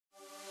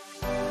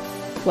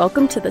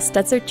Welcome to the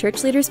Stetzer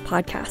Church Leaders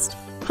Podcast.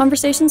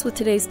 Conversations with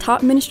today's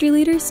top ministry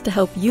leaders to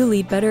help you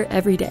lead better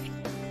every day.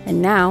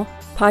 And now,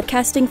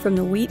 podcasting from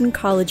the Wheaton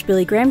College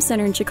Billy Graham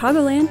Center in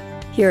Chicagoland,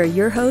 here are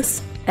your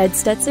hosts, Ed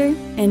Stetzer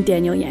and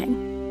Daniel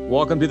Yang.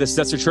 Welcome to the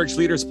Stetzer Church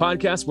Leaders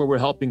Podcast, where we're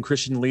helping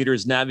Christian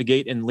leaders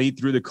navigate and lead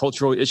through the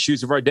cultural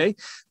issues of our day.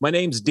 My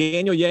name's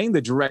Daniel Yang,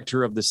 the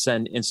director of the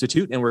Send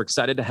Institute, and we're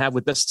excited to have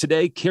with us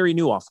today Carey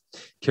Nieuwhof.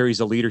 Carey's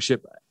a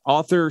leadership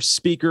author,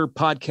 speaker,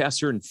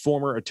 podcaster, and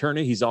former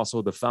attorney. He's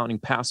also the founding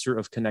pastor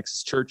of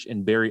Connexus Church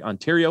in Barrie,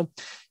 Ontario,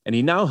 and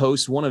he now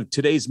hosts one of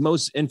today's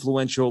most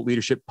influential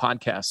leadership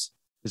podcasts.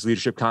 His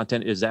leadership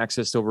content is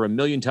accessed over 1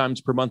 million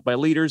times per month by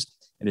leaders,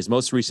 and his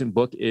most recent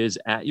book is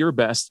At Your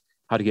Best: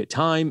 How to Get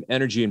Time,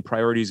 Energy, and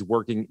Priorities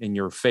Working in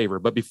Your Favor.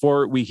 But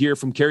before we hear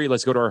from Carey,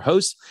 let's go to our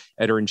host,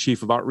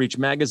 editor-in-chief of Outreach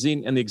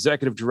Magazine and the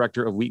executive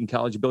director of Wheaton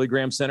College Billy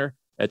Graham Center,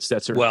 Ed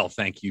Stetzer. Well,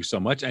 thank you so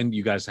much. And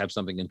you guys have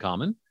something in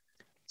common.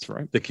 That's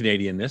right. The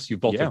Canadianness. You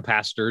both have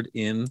pastored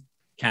in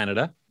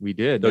Canada. We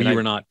did. Though you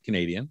were not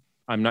Canadian.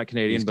 I'm not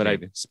Canadian, but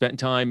I've spent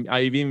time.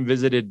 I've even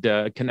visited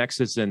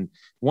Connexus, and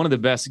one of the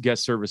best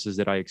guest services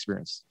that I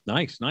experienced.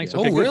 Nice. Yeah.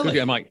 Okay, really?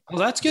 Good. I'm like, well,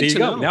 that's good to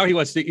know. Now he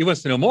wants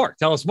to know more.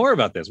 Tell us more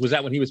about this. Was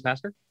that when he was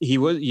pastor? He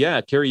was. Yeah,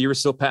 Carey, you were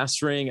still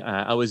pastoring.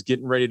 I was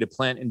getting ready to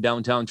plant in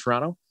downtown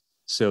Toronto,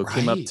 so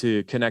came up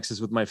to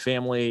Connexus with my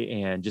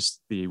family, and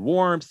just the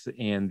warmth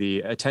and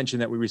the attention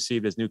that we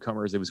received as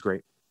newcomers. It was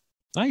great.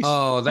 Nice.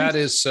 Oh, that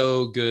is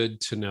so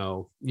good to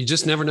know. You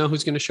just never know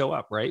who's going to show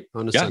up, right?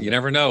 On a Sunday. You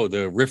never know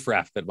the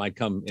riffraff that might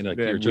come in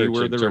your church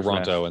in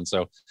Toronto. And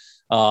so,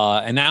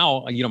 and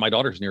now, my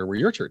daughter's near where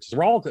your church is.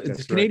 We're all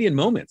Canadian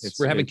moments.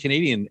 We're having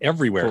Canadian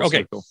everywhere. Okay.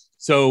 Circle.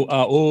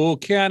 So,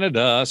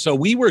 Canada. So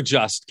we were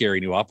just,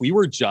 Carey Nieuwhof, we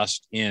were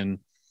just in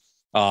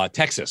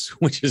Texas,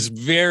 which is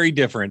very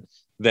different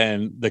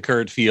than the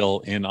current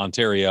feel in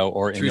Ontario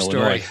or in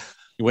Illinois. Story.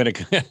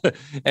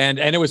 And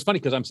it was funny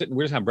because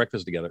we're just having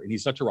breakfast together, and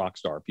he's such a rock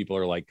star. People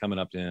are like coming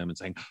up to him and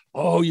saying,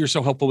 "Oh, you're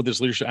so helpful with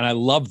this leadership." And I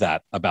love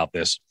that about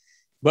this.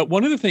 But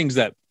one of the things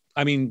that,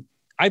 when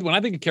I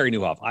think of Carey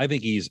Nieuwhof, I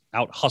think he's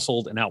out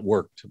hustled and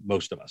outworked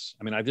most of us.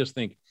 I just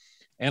think,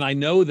 and I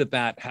know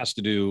that has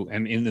to do,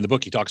 and in the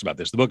book, he talks about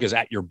this. The book is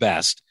At Your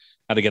Best: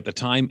 How to Get the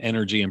Time,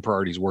 Energy, and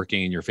Priorities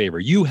Working in Your Favor.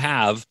 You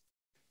have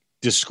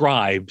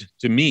described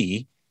to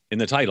me in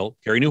the title,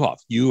 Carey Nieuwhof,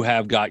 you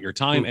have got your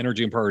time,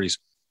 energy, and priorities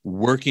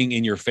working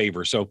in your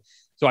favor. So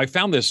I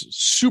found this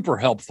super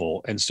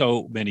helpful in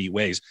so many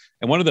ways.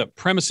 And one of the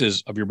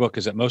premises of your book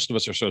is that most of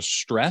us are so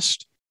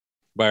stressed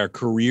by our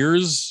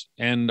careers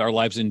and our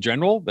lives in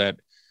general that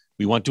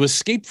we want to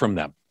escape from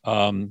them.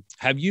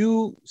 Have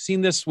you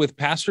seen this with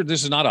pastors?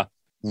 This is not a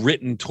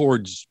written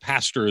towards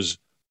pastors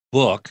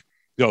book,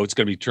 though it's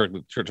going to be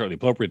church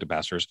appropriate to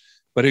pastors.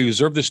 But have you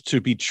observed this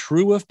to be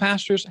true of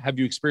pastors? Have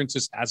you experienced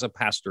this as a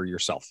pastor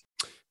yourself?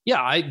 Yeah,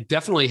 I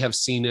definitely have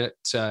seen it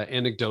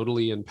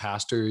anecdotally in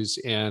pastors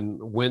and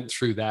went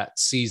through that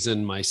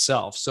season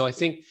myself. So I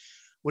think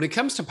when it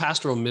comes to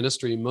pastoral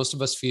ministry, most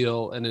of us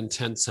feel an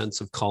intense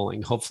sense of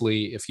calling.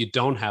 Hopefully, if you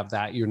don't have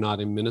that, you're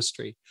not in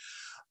ministry.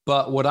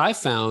 But what I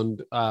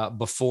found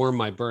before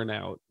my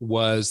burnout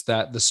was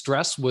that the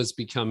stress was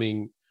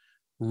becoming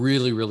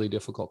really, really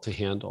difficult to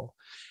handle.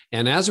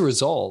 And as a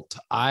result,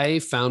 I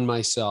found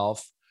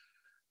myself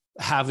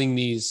having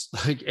these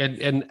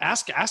and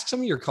ask some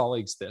of your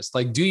colleagues this,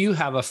 do you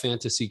have a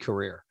fantasy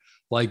career?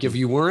 If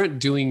you weren't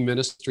doing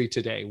ministry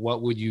today,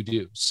 what would you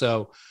do?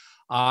 So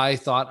I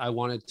thought I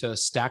wanted to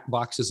stack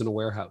boxes in a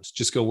warehouse,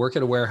 just go work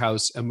at a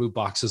warehouse and move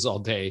boxes all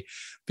day,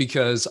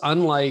 because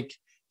unlike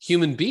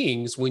human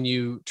beings, when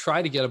you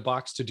try to get a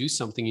box to do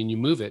something and you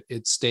move it,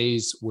 it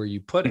stays where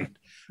you put it.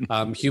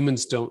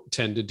 Humans don't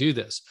tend to do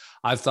this.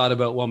 I've thought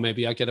about, well,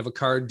 maybe I could have a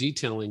car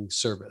detailing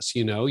service.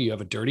 You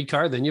have a dirty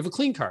car, then you have a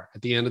clean car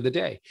at the end of the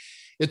day.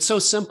 It's so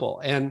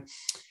simple. And,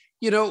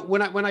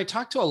 when I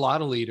talk to a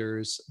lot of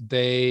leaders,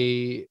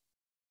 they,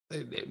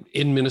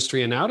 in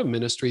ministry and out of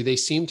ministry, they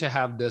seem to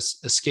have this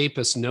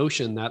escapist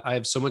notion that I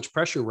have so much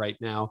pressure right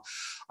now.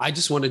 I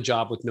just want a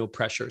job with no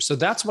pressure. So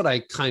that's what I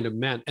kind of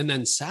meant. And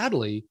then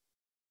sadly,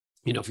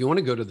 if you want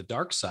to go to the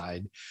dark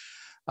side,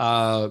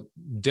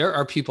 there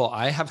are people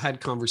I have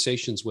had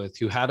conversations with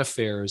who had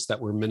affairs that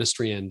were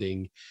ministry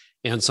ending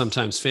and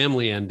sometimes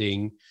family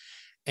ending.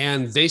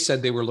 And they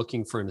said they were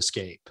looking for an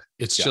escape.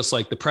 It's just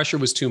like the pressure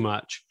was too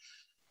much.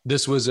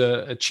 This was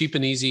a cheap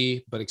and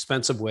easy, but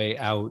expensive way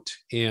out.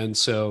 And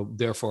so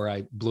therefore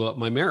I blew up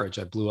my marriage.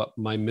 I blew up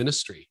my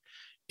ministry.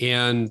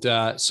 And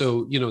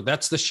so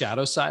that's the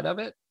shadow side of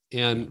it.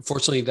 And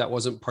fortunately, that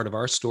wasn't part of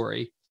our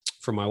story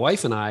for my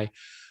wife and I.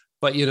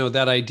 But,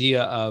 that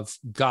idea of,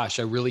 gosh,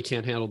 I really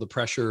can't handle the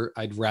pressure.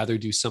 I'd rather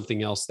do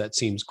something else that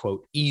seems,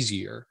 quote,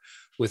 easier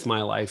with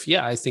my life.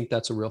 Yeah, I think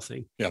that's a real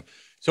thing. Yeah.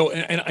 So,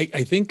 and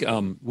I think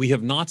we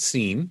have not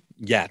seen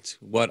yet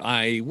what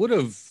I would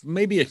have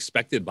maybe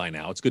expected by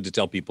now. It's good to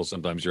tell people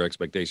sometimes your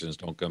expectations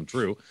don't come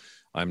true.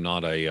 I'm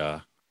not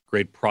a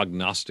great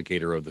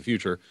prognosticator of the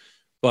future,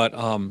 but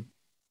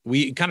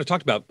we kind of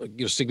talked about,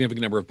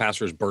 significant number of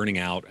pastors burning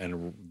out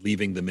and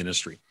leaving the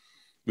ministry.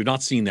 We've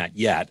not seen that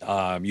yet.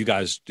 You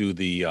guys do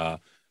the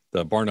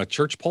Barna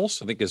Church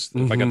Pulse, I think is,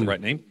 if I got the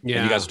right name. Yeah.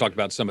 And you guys talked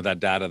about some of that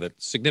data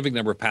that significant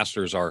number of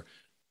pastors are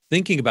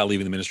thinking about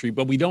leaving the ministry,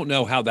 but we don't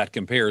know how that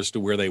compares to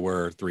where they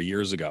were 3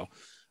 years ago.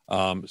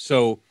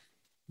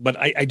 But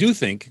I do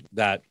think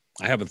that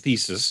I have a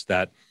thesis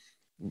that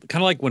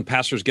kind of like when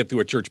pastors get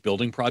through a church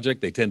building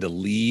project, they tend to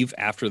leave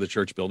after the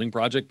church building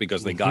project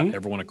because they got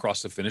everyone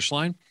across the finish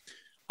line.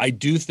 I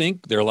do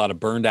think there are a lot of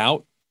burned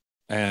out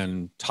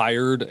and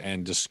tired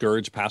and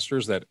discouraged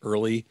pastors that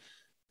early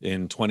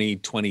in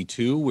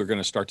 2022, we're going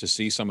to start to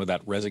see some of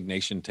that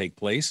resignation take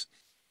place.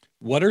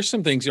 What are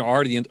some things,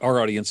 our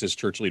audience is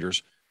church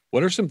leaders,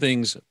 what are some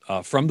things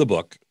from the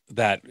book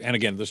that, and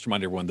again, just to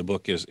remind everyone, the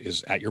book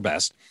is at your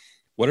best.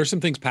 What are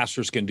some things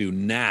pastors can do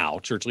now,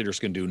 church leaders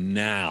can do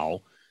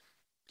now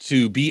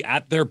to be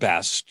at their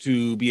best,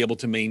 to be able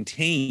to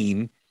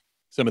maintain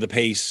some of the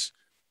pace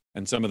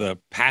and some of the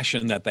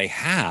passion that they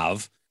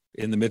have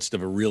in the midst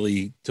of a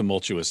really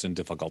tumultuous and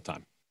difficult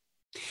time?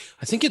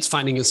 I think it's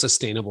finding a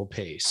sustainable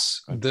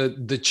pace.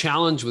 The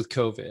challenge with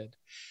COVID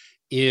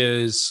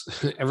is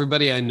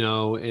everybody I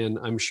know, and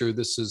I'm sure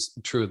this is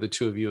true of the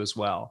two of you as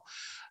well,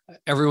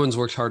 everyone's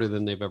worked harder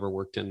than they've ever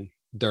worked in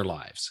their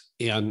lives.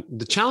 And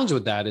the challenge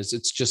with that is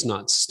it's just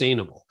not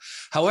sustainable.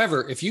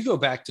 However, if you go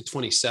back to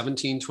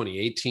 2017,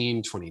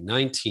 2018,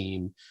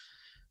 2019,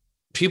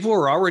 people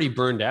were already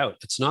burned out.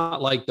 It's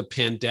not like the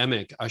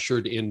pandemic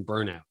ushered in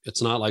burnout.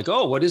 It's not like,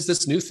 oh, what is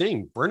this new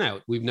thing?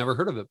 Burnout. We've never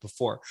heard of it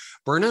before.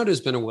 Burnout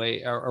has been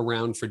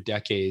around for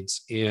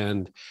decades,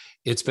 and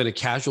it's been a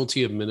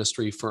casualty of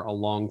ministry for a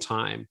long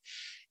time.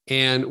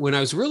 And when I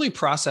was really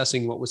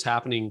processing what was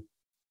happening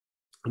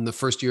in the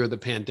first year of the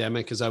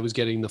pandemic, as I was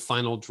getting the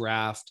final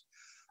draft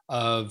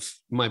of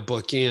my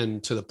book in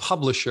to the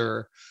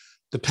publisher,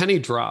 the penny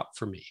dropped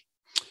for me.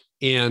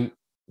 And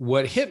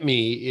what hit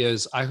me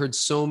is I heard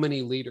so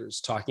many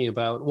leaders talking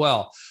about,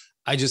 well,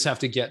 I just have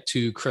to get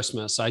to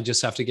Christmas. I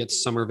just have to get to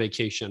summer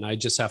vacation. I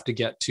just have to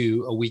get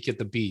to a week at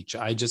the beach.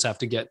 I just have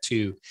to get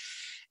to,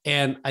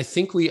 and I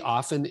think we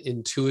often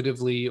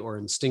intuitively or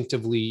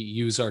instinctively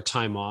use our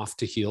time off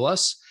to heal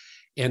us.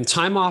 And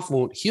time off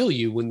won't heal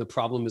you when the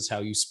problem is how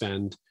you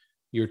spend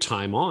your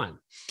time on.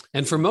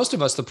 And for most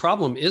of us, the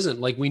problem isn't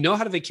like we know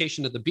how to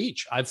vacation at the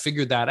beach. I've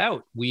figured that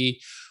out.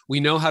 We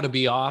know how to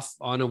be off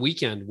on a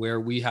weekend where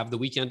we have the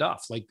weekend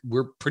off. Like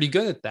we're pretty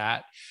good at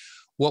that.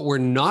 What we're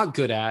not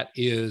good at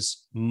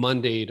is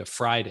Monday to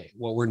Friday.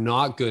 What we're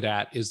not good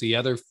at is the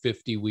other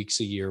 50 weeks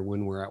a year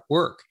when we're at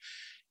work.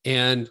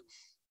 And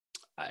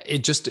it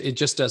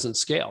just doesn't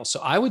scale.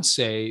 So I would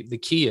say the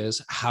key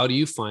is, how do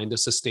you find a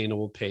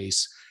sustainable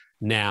pace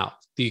now?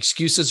 The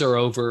excuses are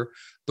over.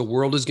 The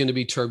world is going to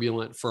be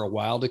turbulent for a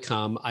while to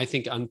come. I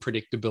think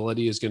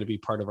unpredictability is going to be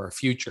part of our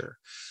future.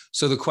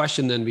 So the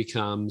question then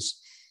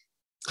becomes,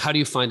 how do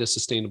you find a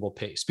sustainable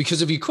pace?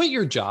 Because if you quit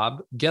your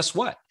job, guess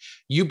what?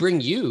 You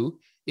bring you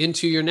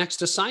into your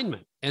next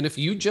assignment. And if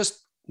you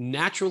just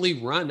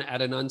naturally run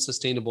at an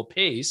unsustainable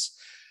pace,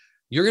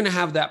 you're going to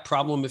have that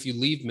problem if you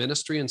leave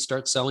ministry and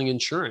start selling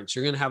insurance.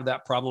 You're going to have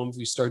that problem if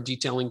you start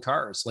detailing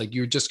cars. Like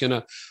you're just going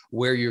to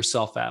wear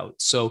yourself out.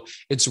 So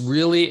it's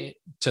really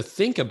to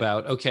think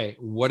about, okay,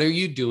 what are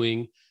you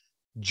doing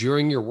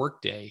during your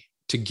workday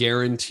to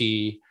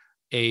guarantee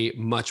a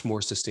much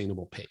more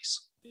sustainable pace?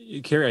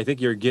 Carey, I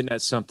think you're getting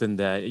at something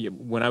that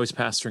when I was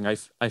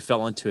pastoring, I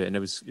fell into it, and it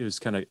was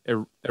kind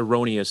of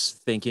erroneous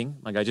thinking.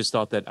 Like I just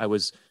thought that I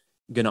was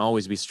going to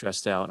always be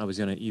stressed out, and I was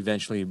going to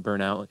eventually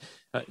burn out.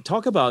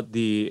 Talk about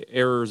the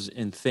errors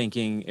in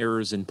thinking,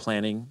 errors in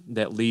planning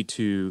that lead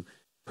to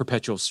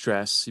perpetual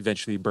stress,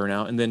 eventually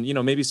burnout, and then,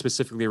 maybe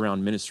specifically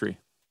around ministry.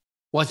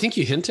 Well, I think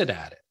you hinted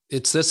at it.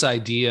 It's this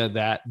idea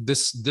that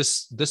this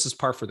is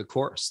par for the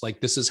course. Like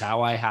this is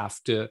how I have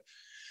to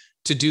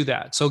do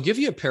that. So I'll give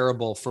you a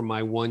parable from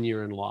my 1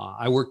 year in law.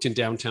 I worked in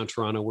downtown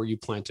Toronto where you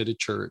planted a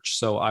church.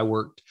 So I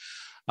worked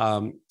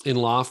in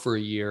law for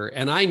a year,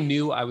 and I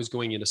knew I was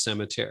going into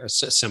seminary.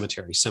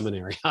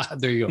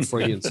 There you go,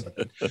 Freudian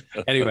slip.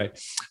 Anyway,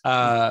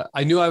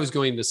 I knew I was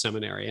going to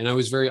seminary, and I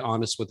was very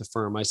honest with the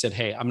firm. I said,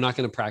 hey, I'm not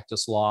going to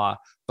practice law,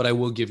 but I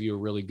will give you a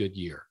really good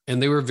year.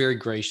 And they were very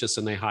gracious,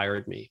 and they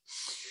hired me.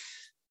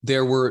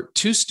 There were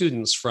 2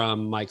 students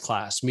from my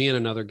class, me and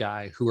another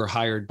guy, who were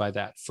hired by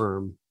that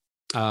firm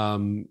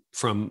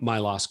from my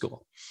law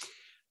school.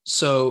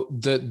 So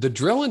the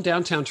drill in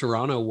downtown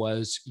Toronto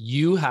was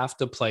you have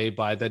to play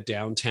by the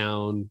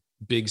downtown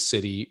big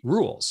city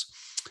rules.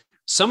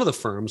 Some of the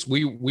firms,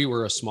 we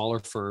were a smaller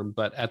firm,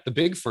 but at the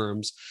big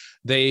firms,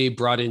 they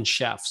brought in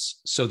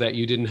chefs so that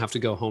you didn't have to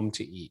go home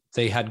to eat.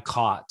 They had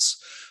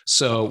cots.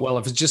 So, well,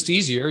 if it's just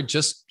easier,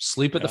 just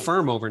sleep at the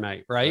firm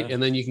overnight, right? Yeah.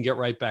 And then you can get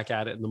right back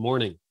at it in the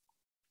morning.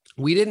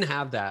 We didn't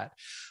have that,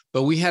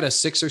 but we had a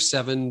 6 or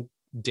 7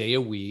 day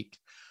a week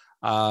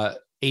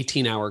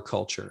 18-hour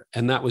culture.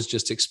 And that was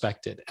just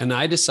expected. And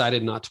I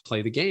decided not to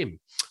play the game.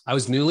 I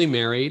was newly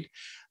married.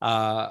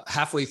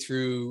 Halfway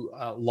through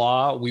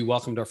law, we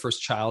welcomed our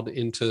first child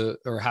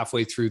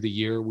halfway through the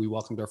year, we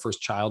welcomed our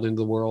first child into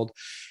the world.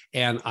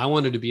 And I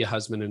wanted to be a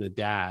husband and a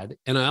dad.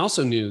 And I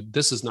also knew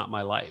this is not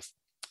my life.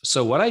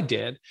 So what I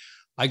did,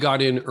 I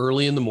got in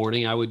early in the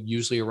morning. I would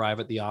usually arrive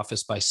at the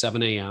office by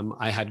 7 a.m.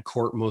 I had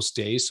court most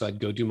days, so I'd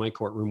go do my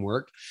courtroom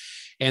work.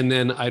 And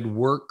then I'd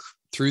work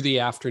through the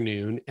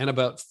afternoon. And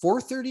about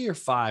 4:30 or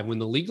 5, when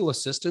the legal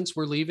assistants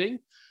were leaving,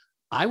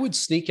 I would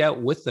sneak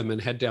out with them and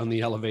head down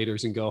the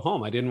elevators and go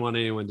home. I didn't want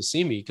anyone to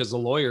see me because the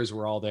lawyers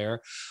were all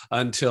there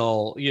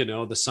until,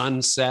 the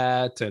sun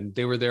set, and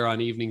they were there on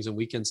evenings and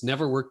weekends.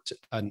 Never worked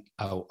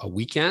a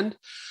weekend.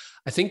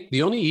 I think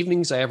the only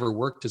evenings I ever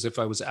worked is if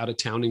I was out of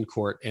town in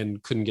court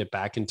and couldn't get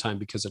back in time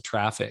because of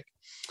traffic.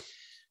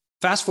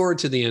 Fast forward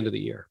to the end of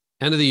the year.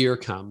 End of the year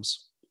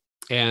comes.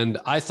 And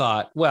I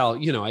thought, well,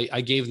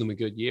 I gave them a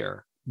good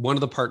year. One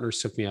of the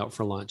partners took me out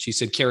for lunch. He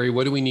said, Carey,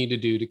 what do we need to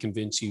do to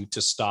convince you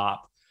to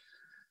stop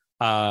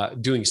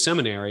doing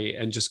seminary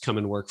and just come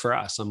and work for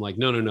us? I'm like,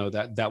 no,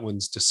 that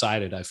one's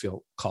decided. I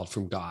feel called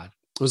from God.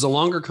 It was a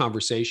longer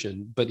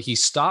conversation, but he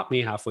stopped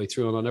me halfway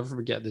through, and I'll never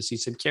forget this. He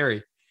said,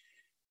 Carey,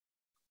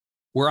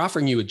 we're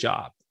offering you a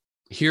job.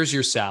 Here's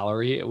your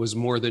salary. It was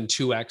more than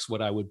 2x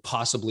what I would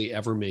possibly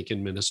ever make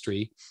in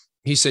ministry.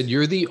 He said,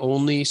 you're the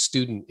only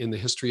student in the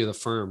history of the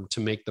firm to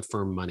make the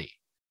firm money.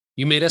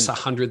 You made us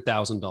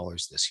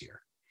 $100,000 this year.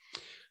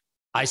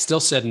 I still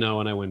said no,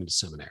 and I went into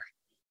seminary.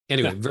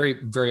 Anyway, very,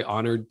 very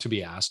honored to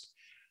be asked.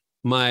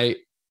 My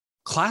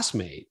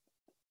classmate,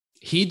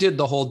 he did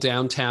the whole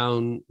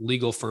downtown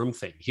legal firm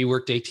thing. He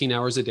worked 18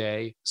 hours a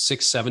day,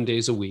 6-7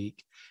 days a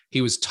week.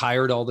 He was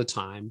tired all the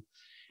time.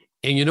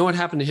 And you know what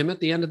happened to him at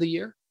the end of the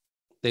year?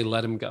 They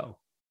let him go.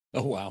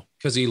 Oh, wow.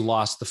 Because he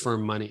lost the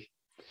firm money.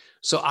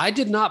 So I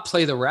did not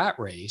play the rat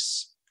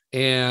race,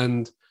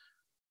 and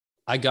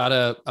I got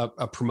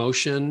a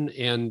promotion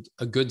and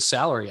a good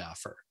salary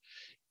offer.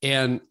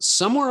 And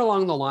somewhere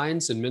along the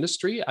lines in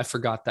ministry, I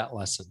forgot that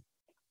lesson.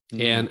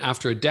 Mm-hmm. And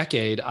after a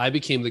decade, I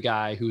became the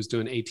guy who was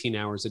doing 18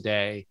 hours a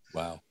day,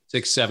 wow,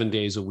 6-7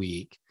 days a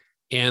week.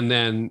 And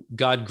then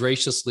God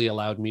graciously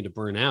allowed me to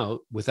burn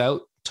out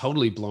without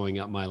totally blowing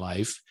up my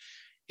life.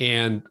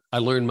 And I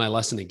learned my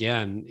lesson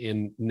again,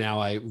 and now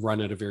I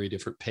run at a very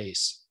different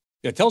pace.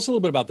 Yeah, tell us a little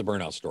bit about the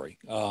burnout story.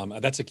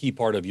 That's a key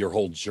part of your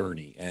whole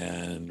journey,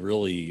 and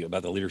really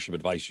about the leadership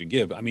advice you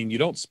give. I mean, you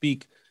don't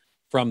speak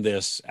from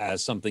this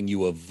as something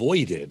you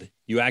avoided.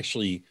 You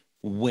actually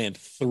went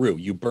through.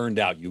 You burned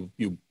out. You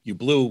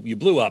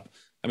blew up.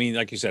 I mean,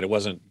 like you said, it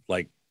wasn't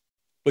like.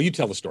 Well, you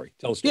tell the story.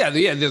 Tell the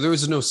story. Yeah. There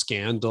was no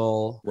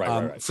scandal.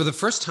 Right. For the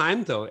first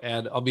time, though,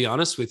 Ed, I'll be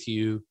honest with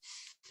you,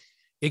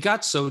 it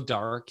got so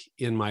dark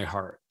in my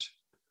heart.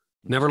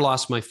 Never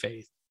lost my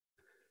faith.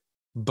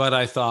 But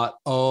I thought,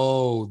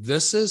 oh,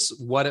 this is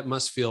what it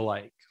must feel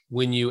like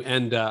when you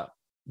end up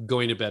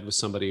going to bed with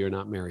somebody you're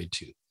not married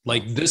to.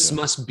 Like, this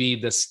must be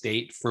the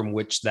state from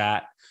which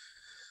that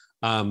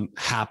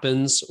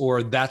happens,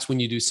 or that's when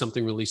you do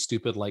something really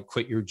stupid like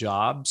quit your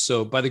job.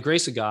 So by the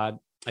grace of God,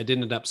 I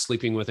didn't end up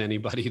sleeping with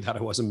anybody that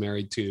I wasn't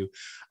married to.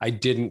 I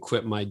didn't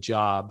quit my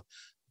job.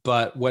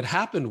 But what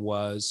happened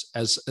was,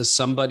 as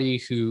somebody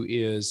who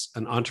is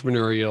an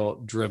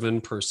entrepreneurial driven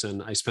person,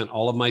 I spent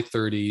all of my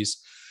 30s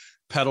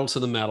pedal to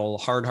the metal,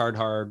 hard,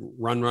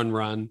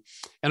 run.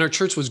 And our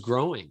church was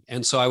growing.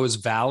 And so I was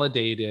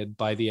validated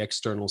by the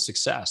external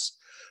success.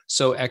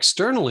 So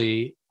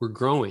externally, we're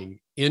growing.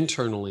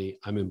 Internally,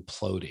 I'm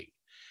imploding.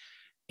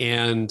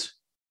 And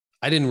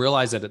I didn't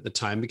realize that at the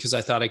time because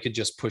I thought I could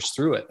just push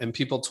through it. And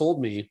people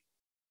told me,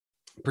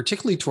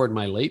 particularly toward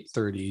my late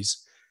 30s,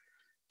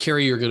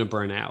 Carey, you're going to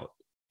burn out.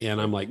 And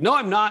I'm like, no,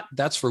 I'm not.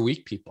 That's for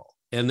weak people.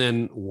 And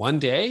then one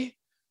day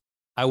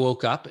I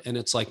woke up and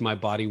it's like my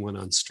body went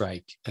on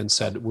strike and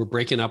said, we're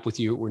breaking up with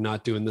you. We're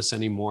not doing this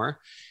anymore.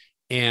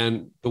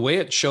 And the way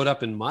it showed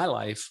up in my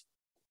life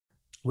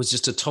was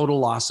just a total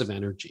loss of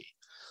energy.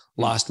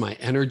 Lost my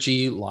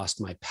energy,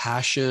 lost my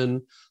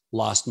passion,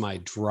 lost my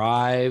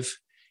drive.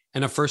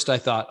 And at first I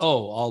thought,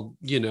 oh,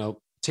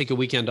 I'll, take a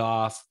weekend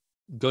off,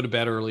 go to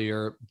bed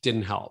earlier.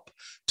 Didn't help.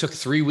 Took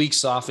 3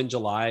 weeks off in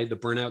July. The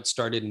burnout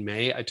started in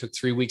May. I took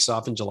 3 weeks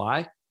off in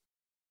July.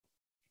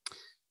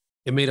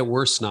 It made it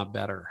worse, not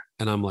better.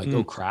 And I'm like,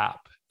 oh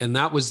crap. And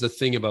that was the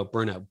thing about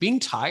burnout. Being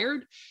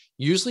tired,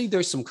 usually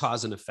there's some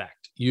cause and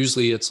effect.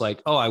 Usually it's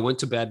like, oh, I went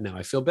to bed now.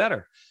 I feel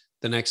better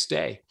the next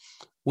day.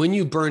 When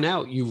you burn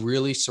out, you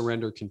really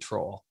surrender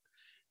control.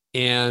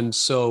 And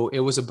so it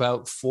was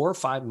about 4 or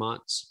 5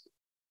 months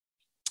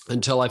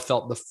until I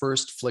felt the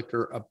first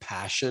flicker of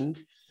passion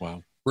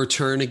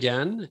return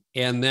again.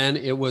 And then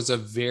it was a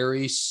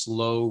very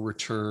slow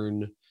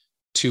return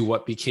to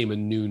what became a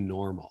new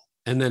normal.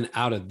 And then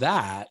out of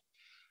that,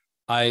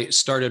 I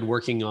started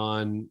working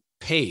on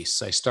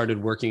pace. I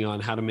started working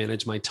on how to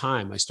manage my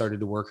time. I started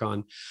to work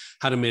on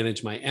how to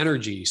manage my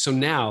energy. So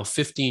now,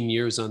 15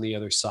 years on the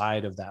other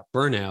side of that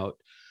burnout,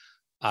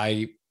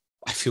 I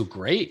feel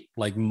great.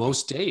 Like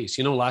most days,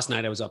 last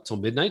night I was up till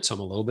midnight, so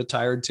I'm a little bit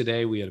tired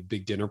today. We had a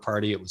big dinner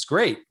party. It was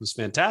great. It was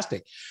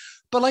fantastic.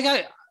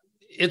 But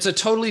it's a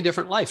totally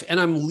different life. And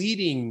I'm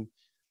leading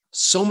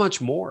so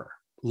much more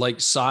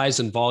like size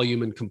and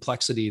volume and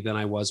complexity than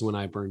I was when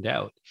I burned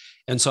out.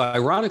 And so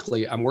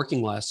ironically, I'm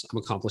working less, I'm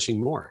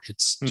accomplishing more.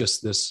 It's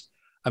just this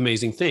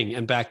amazing thing.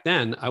 And back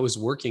then I was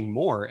working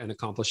more and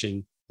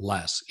accomplishing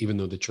less, even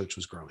though the church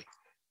was growing.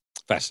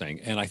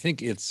 Fascinating. And I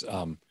think it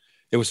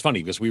was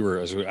funny because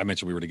as I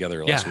mentioned, we were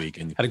together last week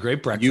and had a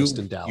great breakfast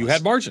in Dallas. You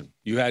had margin.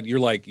 You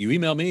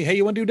emailed me, hey,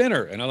 you want to do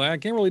dinner? And I'm like, I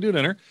can't really do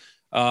dinner.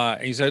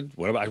 And you said,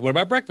 what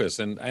about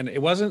breakfast? And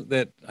it wasn't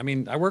that, I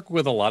mean, I work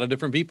with a lot of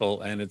different people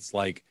and it's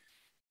like,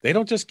 they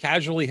don't just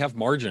casually have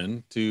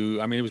margin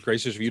it was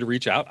gracious of you to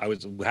reach out. I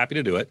was happy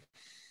to do it.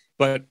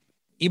 But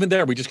even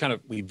there,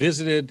 we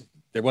visited.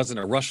 There wasn't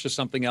a rush to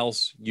something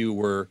else. You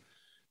were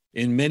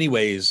in many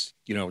ways,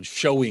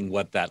 showing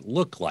what that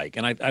looked like.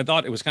 And I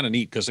thought it was kind of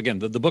neat because again,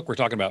 the book we're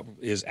talking about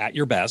is At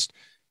Your Best,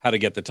 how to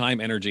get the time,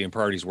 energy, and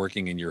priorities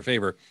working in your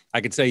favor.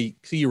 I could see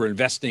you were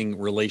investing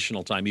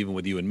relational time, even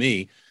with you and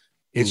me.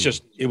 It's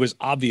just, it was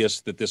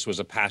obvious that this was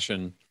a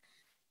passion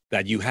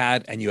that you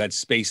had, and you had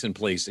space and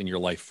place in your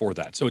life for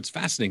that. So it's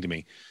fascinating to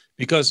me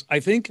because I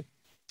think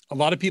a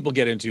lot of people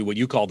get into what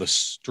you call the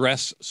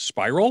stress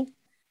spiral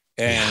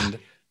and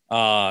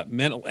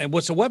mental. And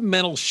what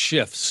mental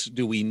shifts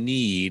do we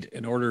need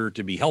in order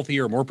to be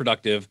healthier, more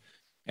productive,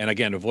 and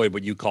again, avoid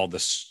what you call the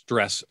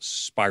stress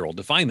spiral?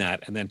 Define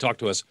that, and then talk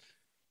to us.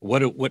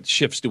 What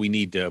shifts do we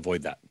need to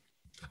avoid that?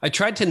 I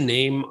tried to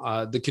name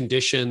the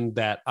condition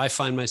that I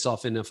find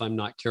myself in if I'm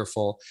not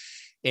careful.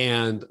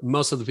 And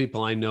most of the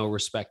people I know,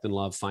 respect, and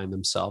love find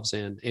themselves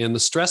in. And the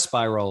stress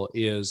spiral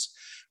is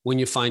when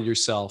you find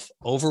yourself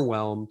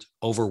overwhelmed,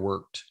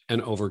 overworked,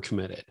 and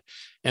overcommitted.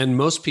 And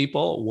most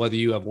people, whether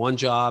you have one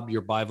job,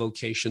 you're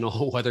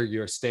bivocational, whether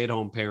you're a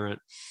stay-at-home parent,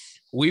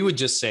 we would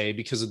just say,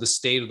 because of the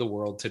state of the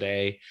world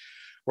today,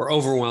 we're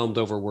overwhelmed,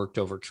 overworked,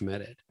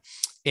 overcommitted.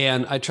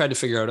 And I tried to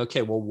figure out,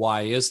 okay, well,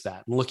 why is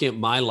that? And looking at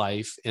my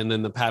life and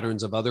then the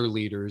patterns of other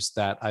leaders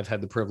that I've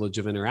had the privilege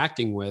of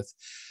interacting with,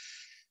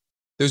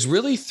 there's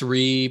really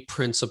three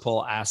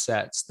principal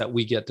assets that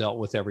we get dealt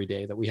with every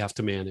day that we have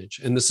to manage.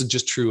 And this is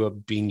just true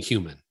of being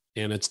human.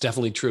 And it's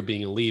definitely true of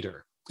being a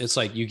leader. It's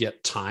like you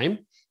get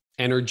time,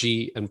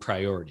 energy, and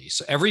priorities.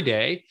 So every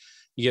day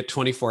you get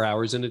 24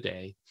 hours in a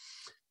day.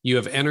 You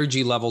have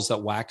energy levels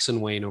that wax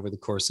and wane over the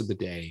course of the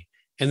day.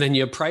 And then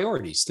you have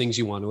priorities, things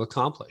you want to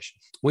accomplish.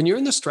 When you're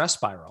in the stress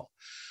spiral,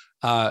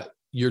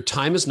 your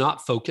time is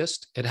not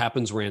focused. It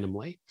happens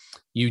randomly.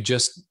 You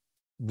just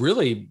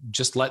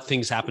let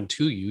things happen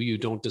to you. You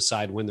don't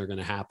decide when they're going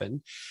to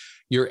happen.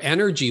 Your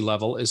energy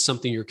level is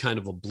something you're kind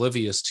of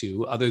oblivious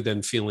to, other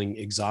than feeling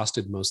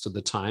exhausted most of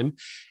the time.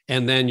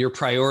 And then your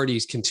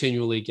priorities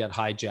continually get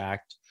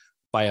hijacked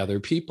by other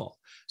people.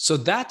 So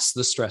that's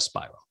the stress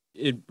spiral.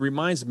 It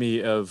reminds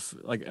me of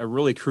like a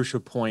really crucial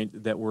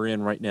point that we're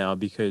in right now,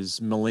 because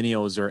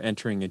millennials are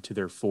entering into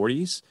their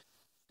 40s.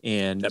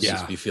 And that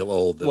makes me feel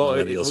old. You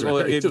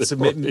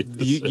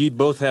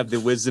both have the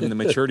wisdom and the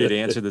maturity to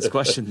answer this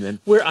question. Then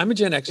I'm a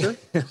Gen Xer,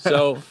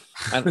 so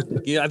I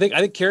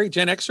think Carey,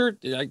 Gen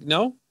Xer.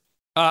 No,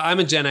 I'm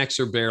a Gen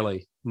Xer,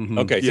 barely. Mm-hmm.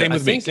 Okay, same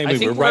with me. I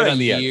think we're right on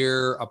the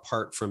year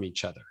apart from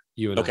each other.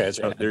 You and I. That's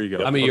right. There you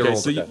go. I'm a year older.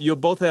 So you'll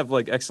both have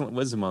like excellent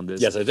wisdom on this.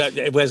 Yes,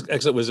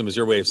 excellent wisdom is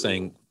your way of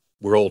saying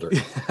we're older.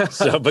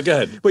 So, but go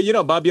ahead.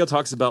 But Bob Beal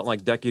talks about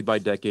like decade by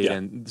decade,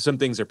 and some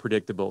things are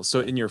predictable.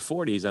 So in your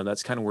 40s, and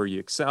that's kind of where you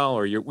excel,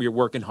 or you're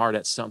working hard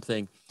at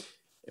something.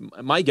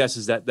 My guess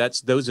is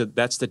that's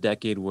the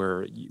decade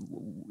where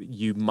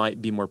you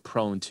might be more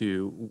prone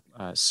to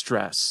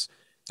stress.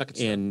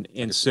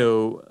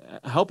 So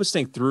help us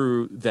think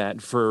through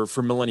that for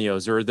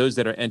millennials or those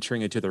that are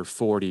entering into their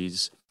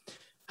 40s.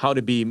 How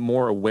to be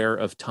more aware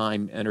of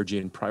time, energy,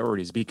 and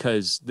priorities,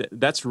 because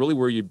that's really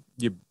where you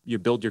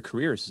build your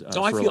careers.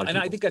 So I feel, and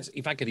I think that's,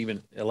 if I could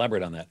even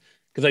elaborate on that,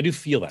 because I do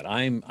feel that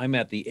I'm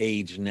at the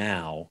age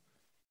now,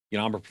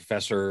 I'm a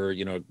professor,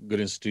 good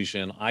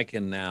institution. I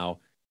can now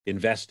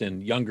invest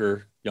in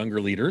younger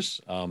leaders,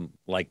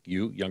 like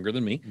you, younger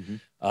than me.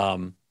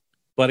 Mm-hmm.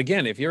 But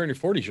again, if you're in your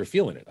 40s, you're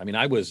feeling it. I mean,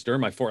 I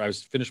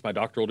finished my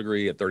doctoral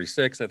degree at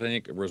 36, I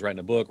think. I was writing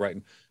a book,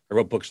 I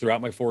wrote books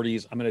throughout my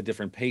 40s. I'm at a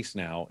different pace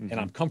now, and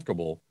I'm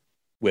comfortable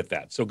with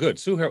that. So good.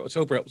 So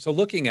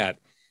looking at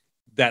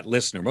that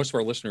listener, most of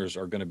our listeners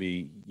are going to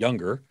be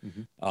younger.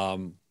 Mm-hmm. How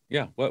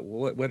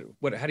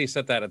do you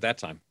set that at that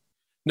time?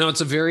 No,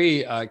 it's a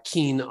very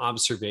keen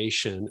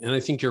observation. And I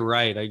think you're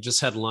right. I just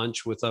had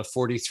lunch with a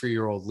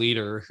 43-year-old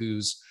leader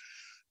who's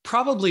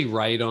probably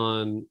right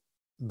on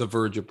the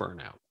verge of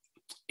burnout.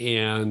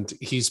 And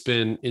he's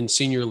been in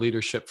senior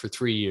leadership for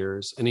 3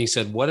 years. And he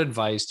said, what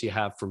advice do you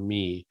have for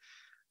me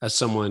as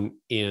someone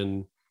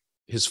in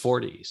his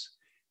 40s?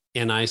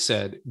 And I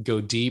said, go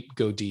deep,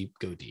 go deep,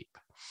 go deep.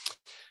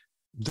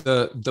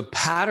 The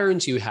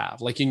patterns you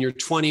have, like in your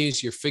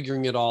 20s, you're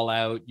figuring it all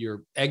out.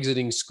 You're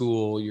exiting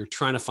school. You're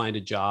trying to find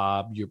a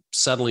job. You're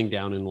settling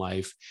down in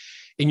life.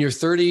 In your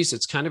 30s,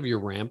 it's kind of your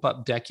ramp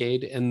up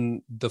decade.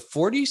 And the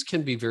 40s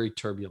can be very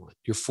turbulent.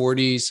 Your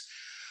 40s,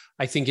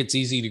 I think it's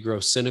easy to grow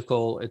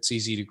cynical. It's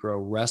easy to grow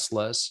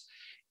restless.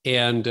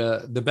 And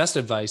the best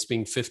advice,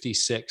 being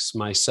 56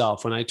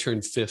 myself, when I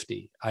turned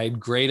 50, I had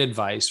great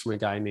advice from a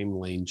guy named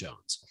Lane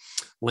Jones.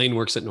 Lane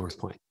works at North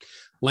Point.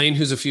 Lane,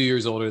 who's a few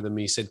years older than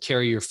me, said,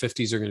 Carey, your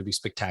 50s are going to be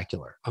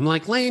spectacular. I'm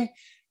like, Lane,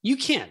 you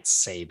can't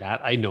say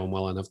that. I know him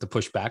well enough to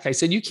push back. I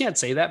said, you can't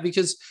say that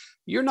because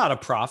you're not a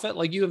prophet.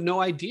 Like, you have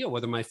no idea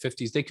whether my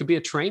 50s, they could be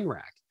a train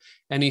wreck.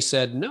 And he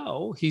said,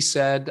 no, he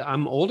said,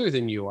 I'm older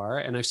than you are.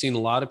 And I've seen a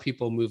lot of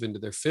people move into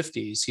their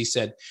 50s. He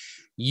said,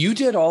 you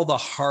did all the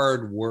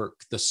hard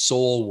work, the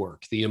soul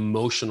work, the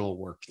emotional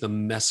work, the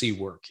messy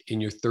work in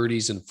your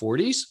 30s and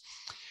 40s.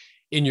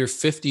 In your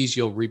 50s,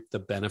 you'll reap the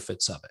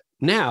benefits of it.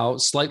 Now,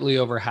 slightly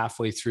over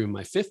halfway through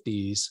my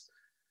 50s,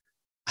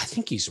 I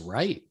think he's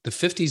right. The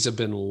 50s have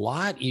been a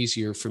lot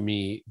easier for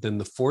me than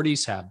the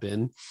 40s have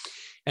been.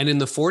 And in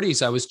the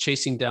 40s, I was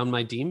chasing down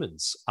my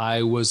demons.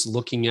 I was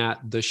looking at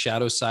the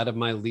shadow side of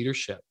my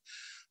leadership.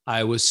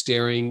 I was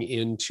staring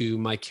into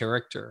my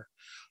character.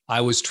 I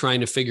was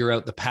trying to figure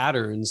out the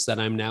patterns that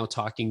I'm now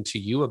talking to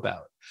you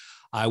about.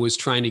 I was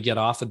trying to get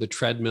off of the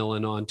treadmill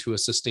and onto a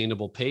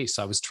sustainable pace.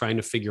 I was trying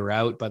to figure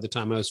out by the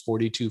time I was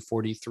 42,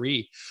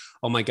 43,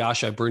 oh my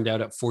gosh, I burned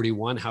out at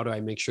 41. How do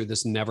I make sure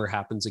this never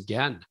happens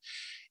again?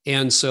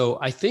 And so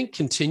I think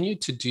continue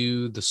to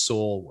do the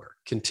soul work,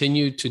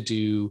 continue to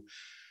do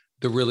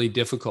the really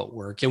difficult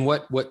work. And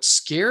what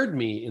scared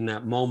me in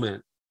that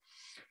moment,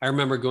 I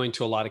remember going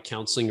to a lot of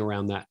counseling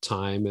around that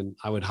time, and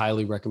I would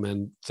highly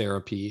recommend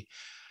therapy.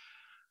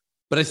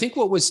 But I think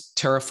what was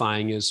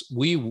terrifying is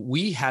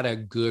we had a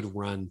good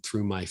run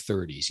through my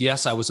 30s.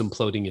 Yes, I was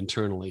imploding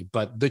internally,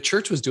 but the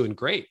church was doing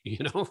great,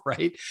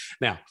 right?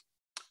 Now,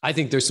 I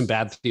think there's some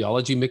bad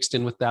theology mixed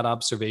in with that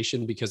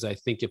observation, because I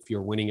think if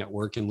you're winning at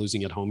work and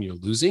losing at home, you're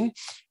losing.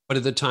 But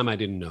at the time, I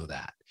didn't know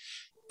that.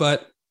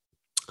 But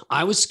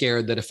I was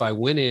scared that if I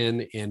went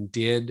in and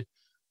did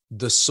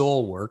the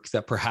soul work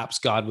that perhaps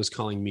God was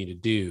calling me to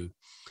do,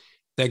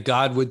 that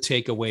God would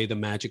take away the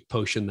magic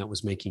potion that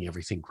was making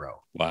everything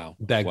grow. Wow.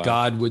 That wow.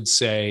 God would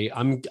say,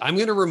 I'm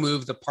going to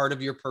remove the part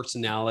of your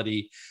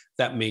personality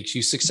that makes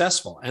you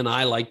successful. And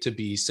I like to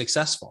be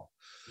successful.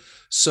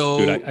 So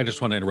Dude, I just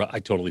want to interrupt. I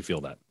totally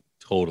feel that.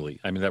 Totally.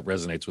 I mean, that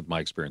resonates with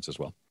my experience as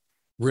well.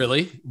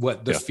 Really?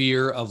 What, the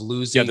fear of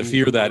losing? Yeah, the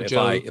fear that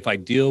if I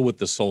deal with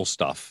the soul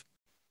stuff,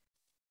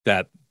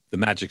 that the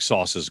magic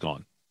sauce is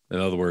gone. In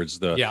other words,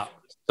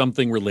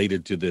 something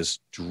related to this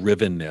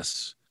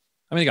drivenness.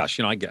 I mean, gosh,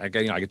 I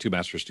get 2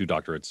 masters, 2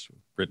 doctorates,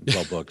 written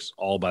 12 books,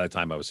 all by the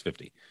time I was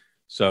 50.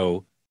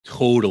 So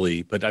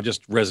totally, but I'm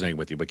just resonating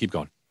with you, but keep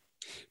going.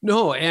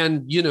 No.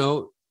 And,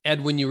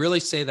 Ed, when you really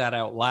say that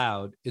out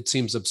loud, it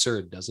seems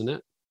absurd, doesn't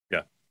it?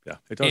 Yeah,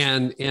 it does.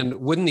 And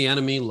wouldn't the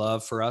enemy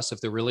love for us,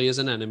 if there really is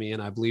an enemy,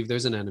 and I believe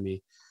there's an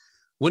enemy,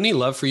 wouldn't he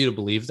love for you to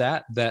believe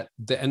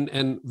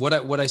and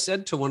what I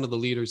said to one of the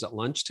leaders at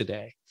lunch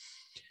today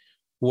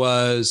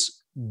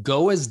was,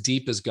 go as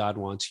deep as God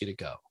wants you to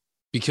go.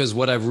 Because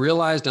what I've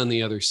realized on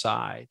the other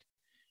side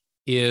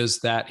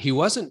is that he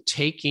wasn't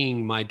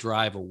taking my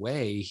drive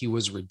away. He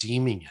was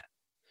redeeming it.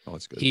 Oh,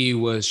 that's good. He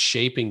was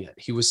shaping it.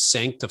 He was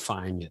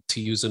sanctifying it, to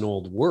use an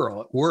old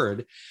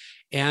word.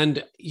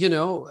 And,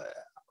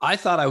 I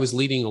thought I was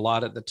leading a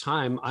lot at the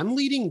time. I'm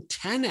leading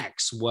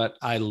 10x what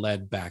I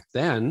led back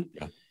then.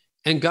 Yeah.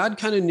 And God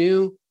kind of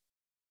knew,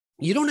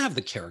 you don't have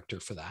the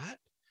character for that.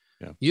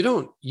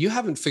 Yeah. You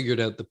haven't figured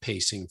out the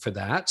pacing for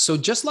that. So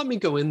just let me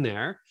go in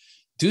there,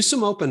 do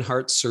some open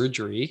heart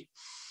surgery,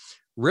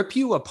 rip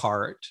you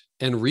apart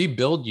and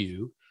rebuild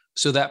you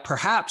so that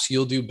perhaps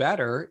you'll do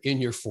better in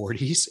your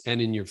 40s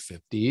and in your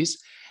 50s.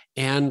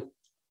 And,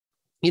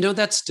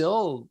 that's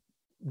still,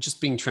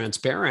 just being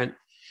transparent,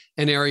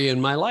 an area in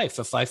my life.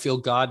 If I feel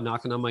God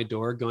knocking on my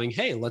door going,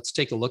 hey, let's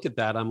take a look at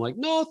that, I'm like,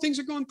 no, things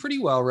are going pretty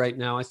well right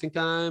now. I think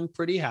I'm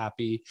pretty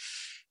happy.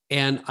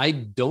 And I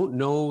don't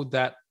know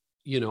that,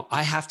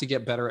 I have to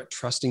get better at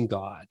trusting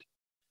God,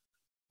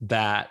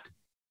 that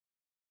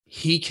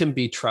he can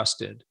be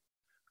trusted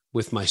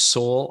with my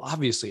soul.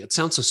 Obviously, it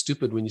sounds so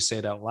stupid when you say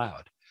it out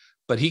loud,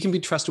 but he can be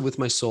trusted with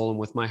my soul and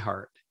with my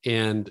heart.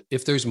 And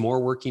if there's more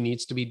work he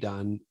needs to be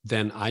done,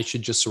 then I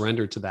should just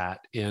surrender to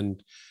that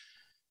and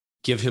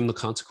give him the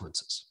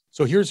consequences.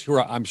 So here's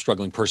where I'm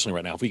struggling personally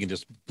right now. If we can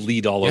just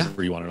bleed all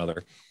over you one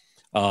another.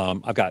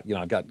 I've got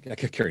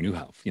Carey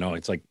Nieuwhof.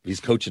 It's like he's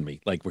coaching me.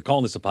 Like, we're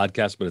calling this a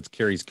podcast, but it's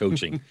Carey's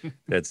coaching.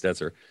 That's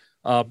her.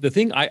 The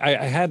thing I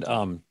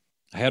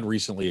had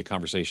recently a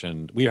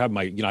conversation. We have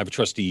I have a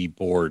trustee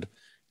board,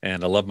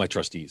 and I love my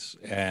trustees,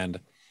 and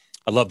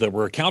I love that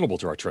we're accountable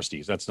to our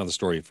trustees. That's another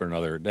story for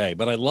another day.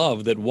 But I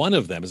love that one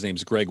of them, his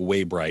name's Greg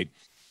Waybright,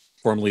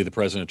 formerly the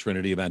president of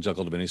Trinity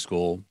Evangelical Divinity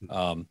School,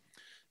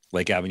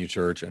 Lake Avenue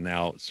Church, and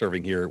now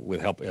serving here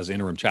with help as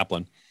interim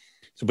chaplain.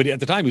 So, but at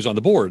the time he was on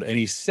the board, and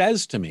he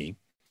says to me,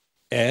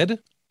 Ed,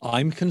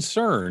 I'm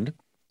concerned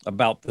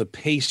about the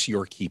pace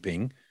you're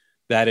keeping,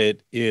 that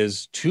it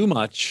is too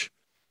much,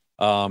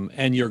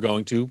 and you're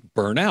going to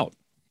burn out.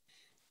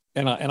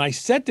 And I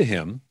said to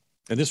him,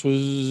 and this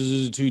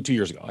was two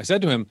years ago, I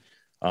said to him,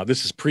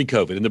 this is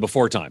pre-COVID, in the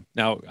before time.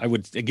 Now, I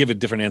would give a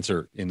different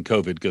answer in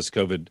COVID, because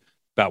COVID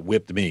about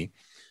whipped me.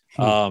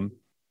 But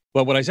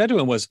what I said to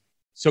him was,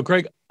 so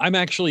Greg, I'm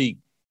actually,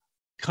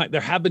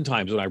 there have been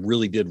times when I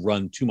really did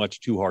run too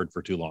much, too hard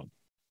for too long.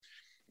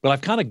 but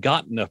I've kind of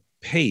gotten a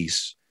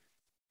pace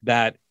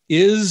that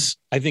is,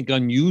 I think,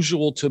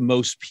 unusual to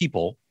most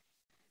people,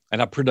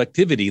 and a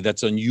productivity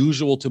that's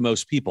unusual to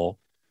most people.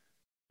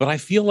 But I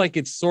feel like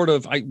it's sort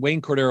of,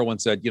 Wayne Cordero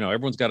once said,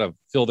 everyone's got to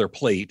fill their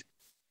plate,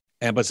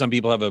 but some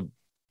people have a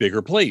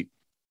bigger plate.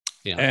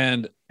 Yeah.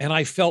 And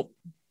I felt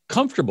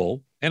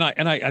comfortable, and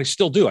I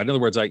still do. In other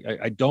words,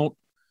 I don't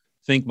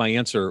think my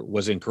answer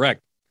was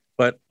incorrect,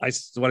 but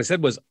what I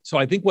said was, so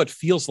I think what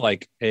feels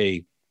like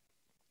a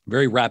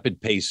very rapid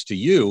pace to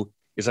you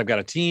is I've got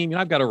a team,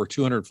 I've got over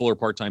 200 full or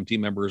part-time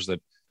team members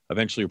that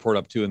eventually report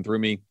up to and through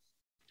me.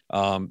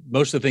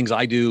 Most of the things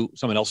I do,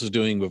 someone else is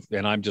doing,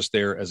 and I'm just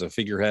there as a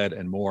figurehead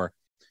and more.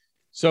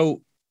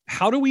 So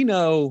how do we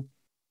know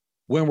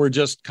when we're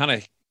just kind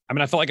of,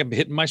 I felt like I'm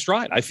hitting my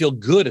stride. I feel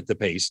good at the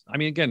pace.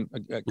 again,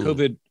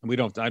 COVID,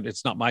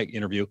 it's not my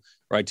interview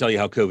where I tell you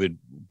how COVID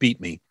beat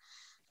me.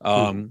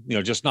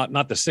 Just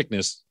not the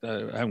sickness. I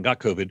haven't got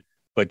COVID,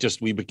 but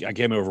just I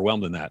became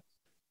overwhelmed in that.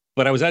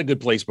 But I was at a good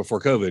place before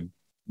COVID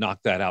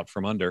knocked that out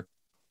from under.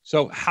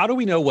 So how do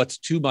we know what's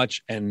too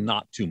much and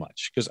not too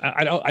much? Because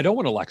I don't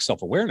want to lack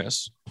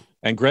self-awareness.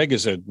 And Greg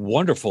is a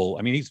wonderful,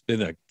 he's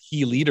been a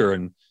key leader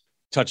and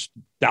touched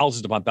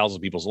thousands upon thousands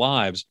of people's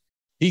lives.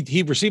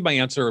 He received my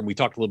answer and we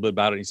talked a little bit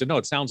about it. He said, no,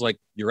 it sounds like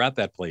you're at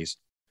that place.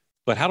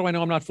 But how do I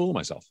know I'm not fooling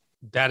myself?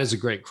 That is a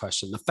great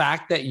question. The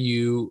fact that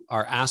you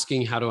are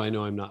asking, how do I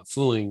know I'm not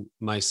fooling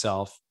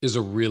myself, is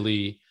a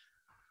really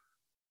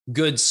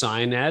good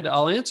sign, Ed.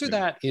 I'll answer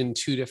that in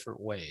two different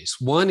ways.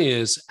 One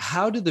is,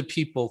 how do the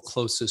people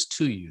closest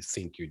to you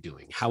think you're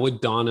doing? How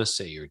would Donna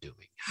say you're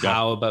doing?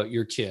 How about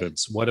your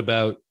kids? What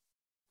about,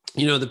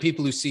 the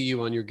people who see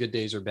you on your good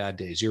days or bad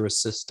days, your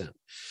assistant?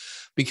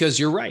 Because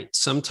you're right.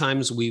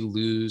 Sometimes we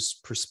lose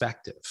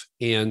perspective.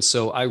 And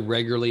so I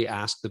regularly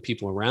ask the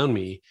people around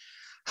me,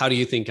 how do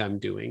you think I'm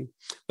doing?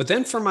 But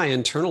then for my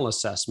internal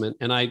assessment,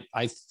 and I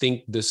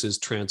think this is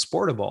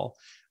transportable,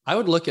 I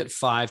would look at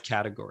 5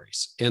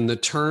 categories. And the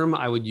term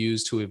I would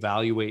use to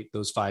evaluate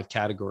those 5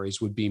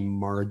 categories would be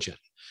margin.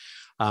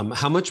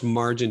 How much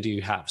margin do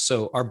you have?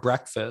 So our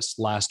breakfast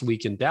last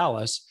week in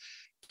Dallas,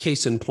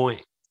 case in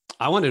point,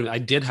 I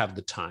did have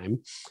the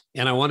time,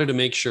 and I wanted to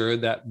make sure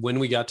that when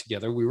we got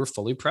together, we were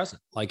fully present.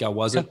 Like I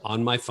wasn't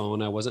on my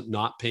phone. I wasn't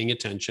not paying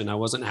attention. I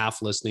wasn't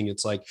half listening.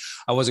 It's like,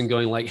 I wasn't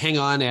going like, hang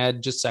on,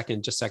 Ed, just a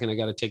second. I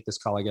got to take this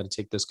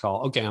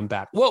call. Okay, I'm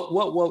back.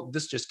 Whoa.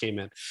 This just came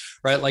in,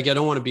 right? Like, I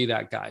don't want to be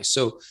that guy.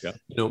 So,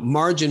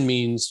 margin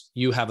means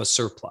you have a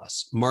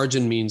surplus.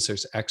 Margin means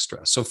there's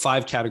extra. So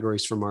 5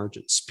 categories for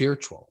margin.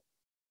 Spiritual.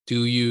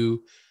 Do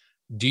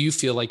you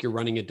feel like you're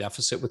running a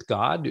deficit with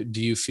God?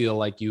 Do you feel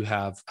like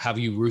have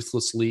you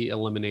ruthlessly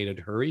eliminated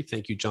hurry?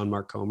 Thank you, John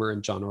Mark Comer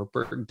and John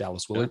Ortberg,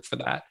 Dallas Willard for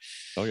that.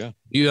 Oh yeah.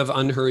 Do you have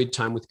unhurried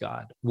time with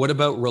God? What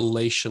about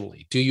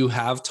relationally? Do you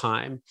have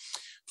time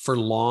for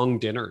long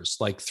dinners,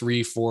 like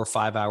 3, 4,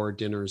 5-hour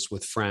dinners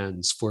with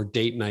friends, for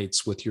date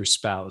nights with your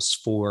spouse,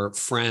 for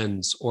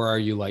friends? Or are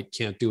you like,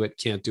 can't do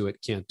it.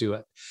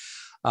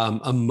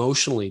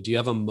 Emotionally, do you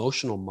have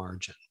emotional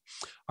margin?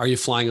 Are you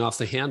flying off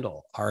the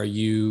handle? Are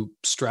you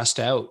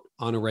stressed out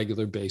on a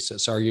regular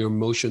basis? Are your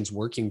emotions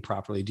working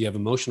properly? Do you have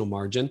emotional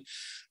margin?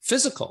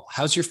 Physical,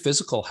 how's your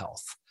physical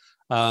health?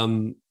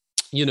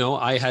 It's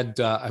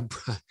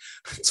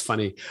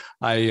funny.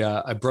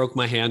 I broke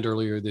my hand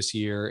earlier this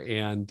year,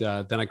 and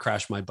then I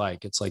crashed my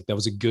bike. It's like, that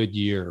was a good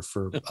year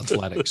for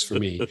athletics for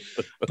me,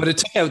 but it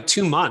took out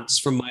 2 months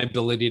from my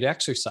ability to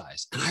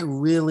exercise. And I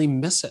really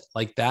miss it.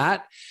 Like,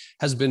 that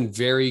has been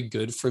very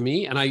good for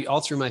me. And all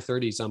through my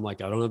 30s, I'm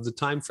like, I don't have the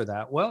time for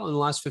that. Well, in the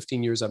last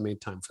 15 years, I've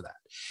made time for that.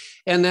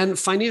 And then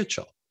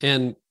financial.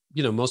 And,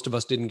 most of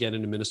us didn't get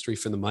into ministry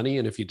for the money.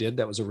 And if you did,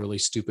 that was a really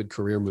stupid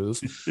career move.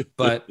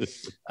 But,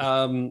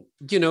 people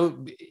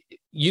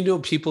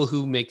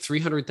who make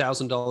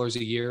 $300,000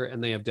 a year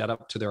and they have debt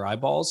up to their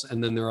eyeballs.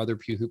 And then there are other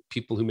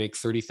people who make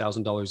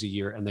 $30,000 a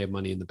year and they have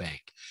money in the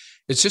bank.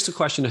 It's just a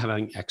question of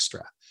having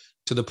extra,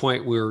 to the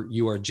point where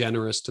you are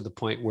generous, to the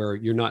point where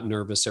you're not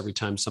nervous every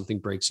time something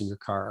breaks in your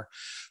car.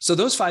 So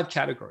those 5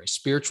 categories: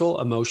 spiritual,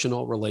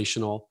 emotional,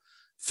 relational,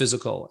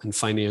 physical, and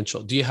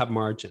financial. Do you have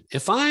margin?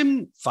 If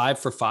I'm 5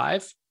 for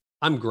 5,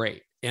 I'm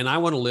great. And I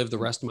want to live the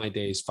rest of my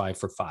days 5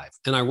 for 5.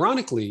 And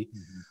ironically,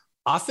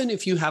 often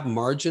if you have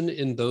margin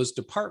in those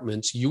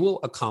departments, you will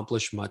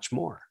accomplish much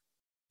more.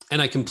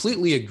 And I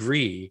completely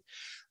agree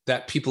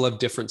that people have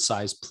different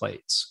size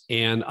plates.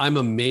 And I'm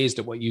amazed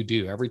at what you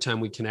do. Every time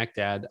we connect,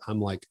 Ed,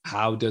 I'm like,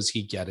 how does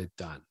he get it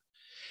done?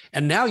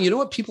 And now, you know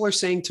what people are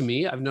saying to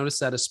me? I've noticed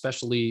that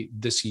especially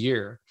this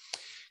year,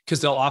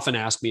 because they'll often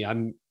ask me,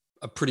 I'm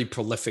a pretty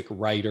prolific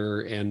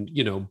writer, and,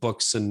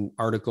 books and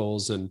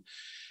articles and,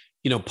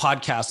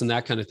 podcasts and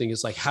that kind of thing.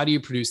 Is like, how do you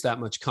produce that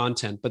much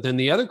content? But then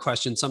the other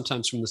question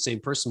sometimes from the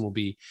same person will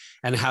be,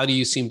 and how do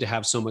you seem to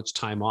have so much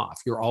time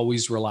off? You're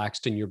always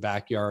relaxed in your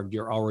backyard.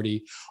 You're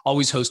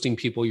always hosting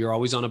people. You're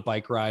always on a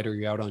bike ride, or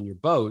you're out on your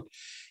boat.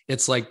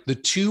 It's like the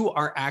two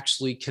are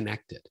actually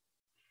connected.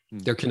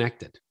 They're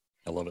connected.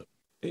 I love it.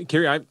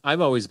 Carey,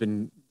 I've always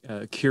been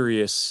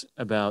curious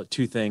about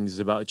 2 things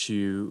about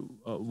you.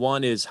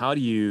 One is, how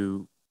do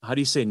you how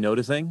do you say no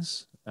to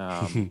things?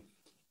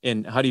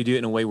 And how do you do it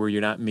in a way where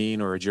you're not mean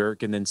or a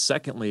jerk? And then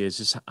secondly is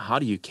just how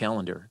do you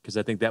calendar? Because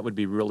I think that would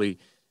be really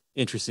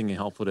interesting and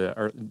helpful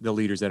to the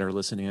leaders that are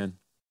listening in.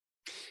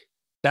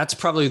 That's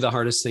probably the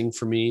hardest thing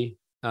for me,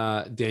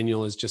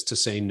 Daniel, is just to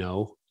say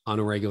no on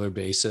a regular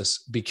basis,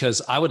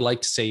 because I would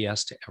like to say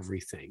yes to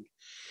everything.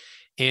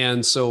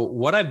 And so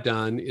what I've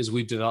done is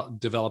we've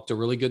developed a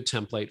really good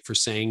template for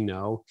saying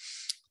no.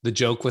 The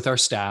joke with our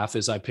staff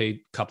is I paid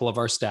a couple of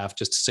our staff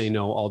just to say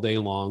no all day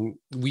long.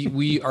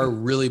 We are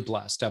really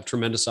blessed to have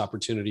tremendous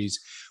opportunities.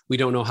 We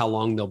don't know how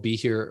long they'll be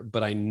here,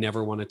 but I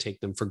never want to take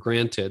them for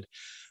granted.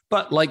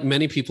 But like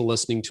many people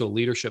listening to a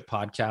leadership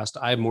podcast,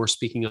 I have more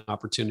speaking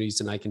opportunities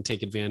than I can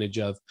take advantage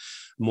of.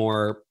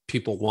 More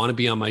people want to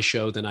be on my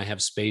show than I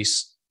have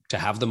space to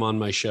have them on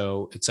my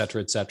show, et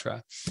cetera, et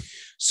cetera.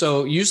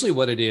 So usually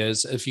what it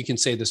is, if you can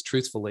say this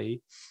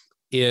truthfully,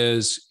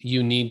 is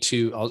you need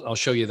to, I'll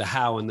show you the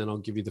how, and then I'll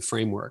give you the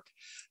framework.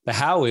 The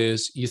how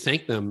is you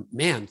thank them,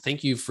 man,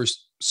 thank you for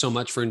so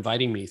much for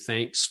inviting me.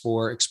 Thanks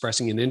for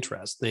expressing an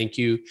interest. Thank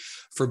you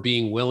for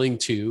being willing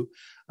to,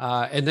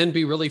 and then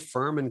be really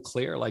firm and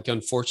clear. Like,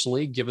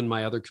 unfortunately, given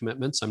my other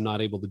commitments, I'm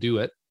not able to do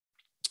it,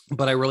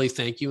 but I really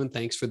thank you. And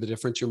thanks for the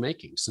difference you're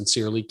making.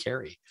 Sincerely,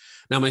 Carey.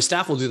 Now, my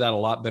staff will do that a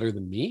lot better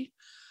than me.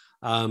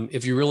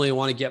 If you really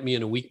want to get me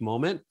in a weak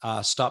moment,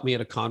 stop me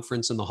at a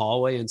conference in the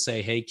hallway and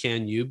say, hey,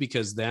 can you?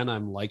 Because then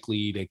I'm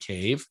likely to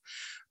cave.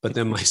 But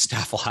then my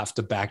staff will have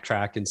to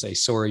backtrack and say,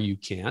 sorry, you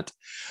can't.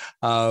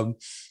 And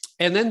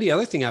then the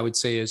other thing I would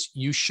say is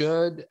you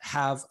should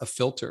have a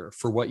filter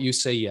for what you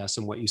say yes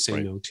and what you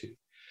say no to.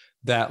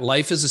 That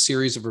life is a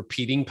series of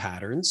repeating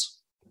patterns.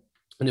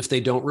 And if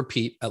they don't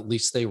repeat, at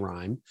least they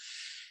rhyme.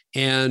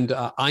 And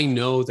I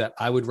know that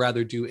I would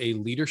rather do a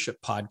leadership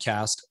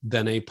podcast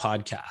than a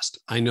podcast.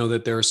 I know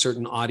that there are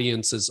certain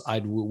audiences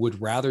I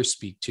would rather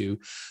speak to.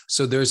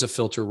 So there's a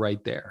filter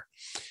right there.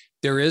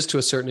 There is, to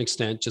a certain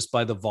extent, just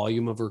by the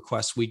volume of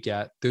requests we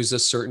get, there's a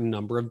certain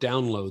number of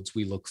downloads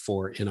we look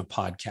for in a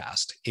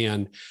podcast.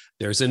 And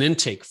there's an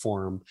intake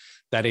form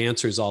that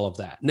answers all of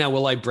that. Now,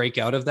 will I break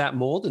out of that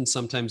mold and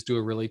sometimes do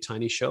a really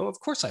tiny show?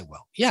 Of course I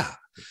will. Yeah.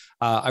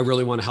 I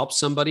really want to help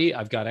somebody.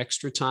 I've got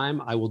extra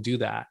time. I will do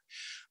that.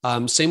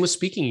 Same with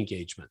speaking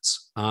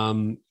engagements.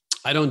 I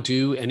don't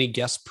do any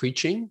guest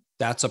preaching.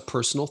 That's a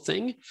personal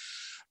thing.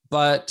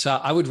 But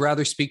I would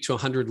rather speak to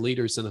 100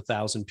 leaders than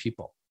 1,000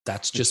 people.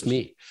 That's just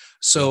me.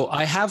 So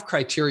I have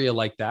criteria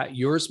like that.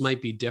 Yours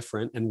might be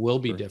different and will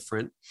be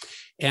different.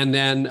 And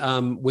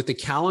then with the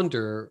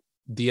calendar,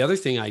 the other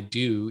thing I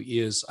do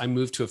is I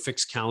moved to a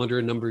fixed calendar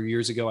a number of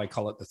years ago. I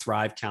call it the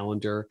Thrive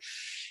calendar.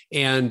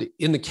 And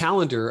in the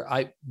calendar,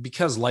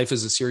 because life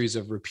is a series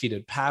of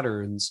repeated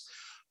patterns,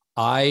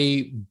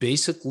 I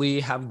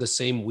basically have the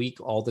same week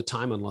all the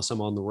time unless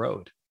I'm on the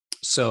road.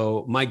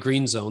 So my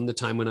green zone, the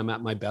time when I'm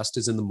at my best,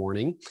 is in the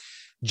morning.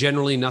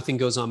 Generally, nothing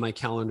goes on my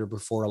calendar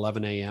before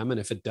 11 a.m. And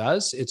if it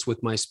does, it's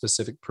with my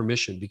specific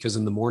permission, because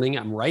in the morning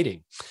I'm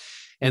writing.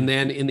 And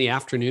then in the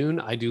afternoon,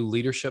 I do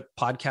leadership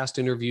podcast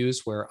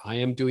interviews where I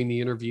am doing the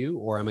interview,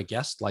 or I'm a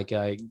guest, like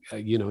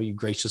you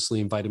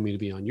graciously invited me to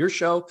be on your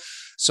show.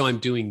 So I'm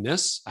doing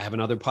this. I have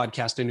another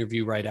podcast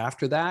interview right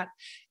after that.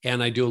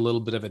 And I do a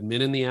little bit of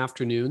admin in the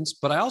afternoons,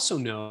 but I also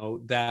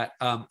know that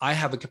I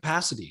have a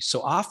capacity.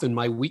 So often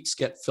my weeks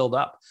get filled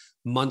up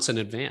months in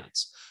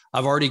advance.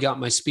 I've already got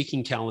my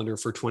speaking calendar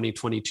for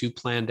 2022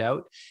 planned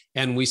out,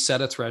 and we set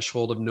a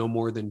threshold of no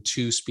more than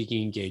 2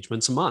 speaking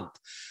engagements a month.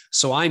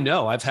 So I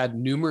know I've had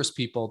numerous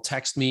people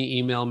text me,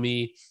 email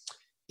me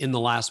in the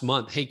last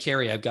month, hey,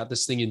 Carey, I've got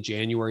this thing in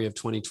January of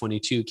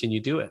 2022. Can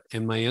you do it?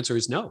 And my answer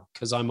is no,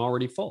 because I'm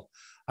already full.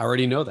 I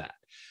already know that.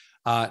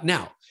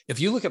 Now, if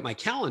you look at my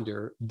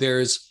calendar,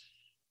 there's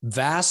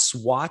vast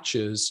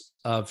swatches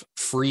of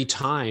free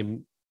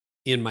time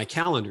in my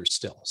calendar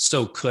still.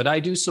 So could I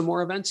do some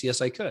more events?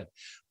 Yes, I could.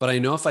 But I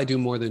know if I do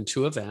more than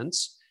 2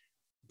 events,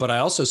 but I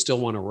also still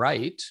want to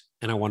write,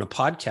 and I want to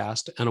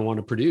podcast, and I want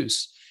to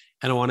produce,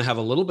 and I want to have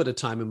a little bit of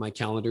time in my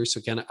calendar so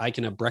I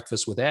can have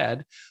breakfast with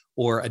Ed,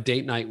 or a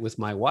date night with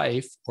my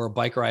wife, or a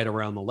bike ride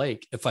around the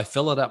lake. If I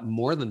fill it up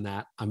more than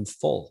that, I'm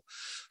full.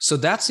 So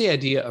that's the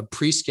idea of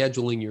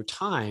pre-scheduling your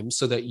time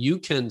so that you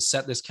can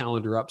set this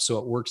calendar up so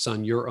it works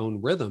on your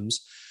own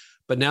rhythms.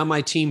 But now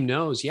my team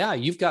knows, yeah,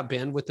 you've got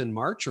bandwidth in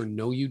March, or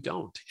no, you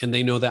don't. And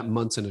they know that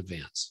months in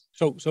advance.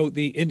 So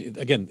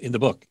again, in the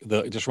book,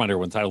 just remind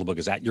everyone, the title of the book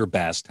is At Your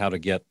Best: How to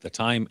Get the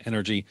Time,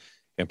 Energy,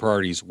 and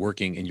Priorities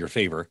Working in Your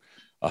Favor.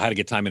 How to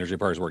get time, energy, and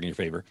priorities working in your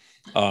favor.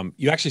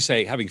 You actually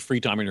say having free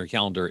time in your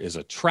calendar is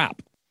a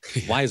trap.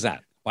 Why is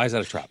that? Why is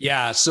that a trap?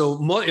 Yeah. So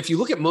if you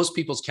look at most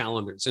people's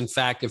calendars, in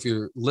fact, if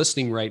you're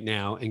listening right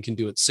now and can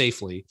do it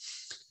safely,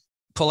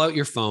 pull out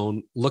your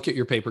phone, look at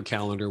your paper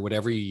calendar,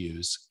 whatever you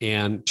use,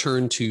 and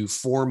turn to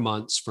 4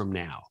 months from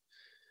now.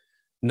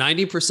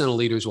 90% of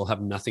leaders will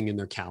have nothing in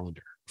their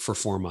calendar for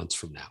 4 months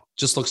from now.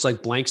 Just looks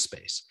like blank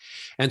space.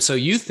 And so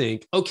you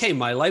think, okay,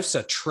 my life's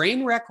a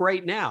train wreck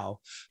right now,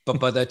 but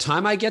by the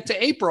time I get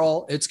to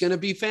April, it's going to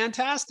be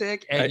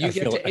fantastic. And I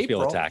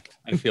feel attacked.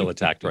 I feel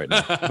attacked right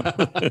now.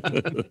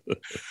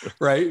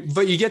 Right.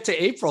 But you get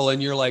to April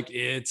and you're like,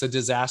 it's a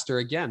disaster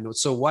again.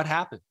 So what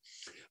happened?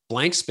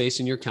 Blank space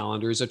in your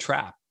calendar is a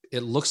trap.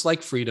 It looks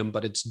like freedom,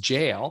 but it's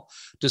jail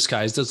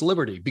disguised as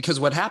liberty. Because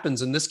what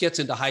happens, and this gets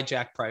into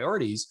hijacked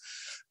priorities,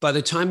 by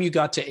the time you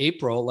got to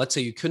April, let's say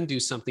you couldn't do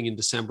something in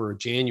December or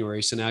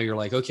January. So now you're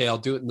like, okay, I'll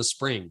do it in the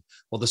spring.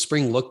 Well, the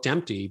spring looked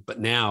empty, but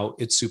now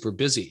it's super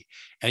busy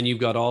and you've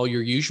got all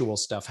your usual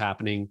stuff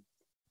happening.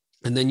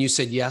 And then you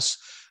said yes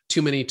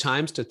too many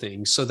times to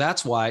things. So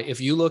that's why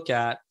if you look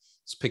at,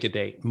 let's pick a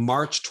date,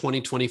 March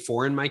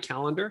 2024 in my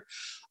calendar,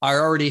 I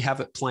already have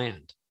it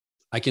planned.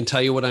 I can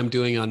tell you what I'm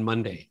doing on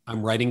Monday.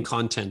 I'm writing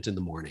content in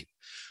the morning.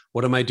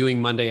 What am I doing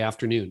Monday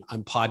afternoon?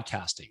 I'm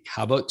podcasting.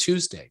 How about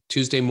Tuesday?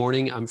 Tuesday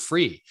morning, I'm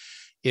free.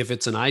 If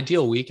it's an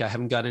ideal week, I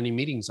haven't got any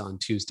meetings on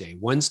Tuesday.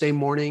 Wednesday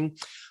morning,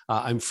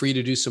 I'm free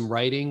to do some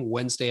writing.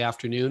 Wednesday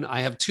afternoon,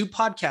 I have 2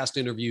 podcast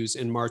interviews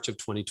in March of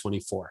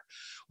 2024.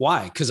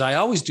 Why? Because I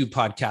always do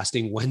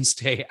podcasting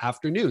Wednesday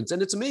afternoons.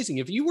 And it's amazing.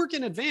 If you work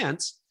in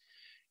advance,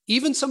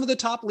 even some of the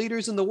top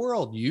leaders in the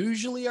world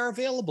usually are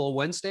available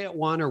Wednesday at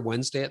 1 or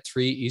Wednesday at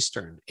 3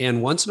 Eastern.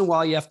 And once in a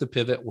while you have to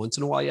pivot, once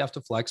in a while you have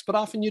to flex, but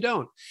often you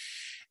don't.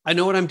 I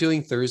know what I'm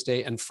doing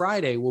Thursday, and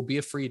Friday will be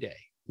a free day.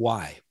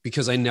 Why?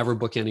 Because I never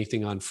book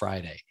anything on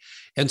Friday.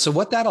 And so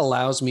what that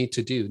allows me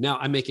to do, now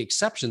I make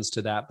exceptions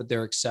to that, but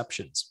they're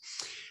exceptions.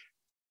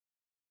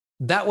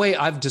 That way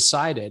I've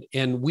decided,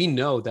 and we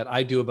know that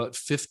I do about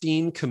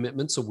 15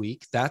 commitments a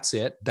week. That's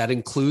it. That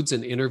includes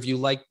an interview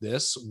like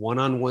this,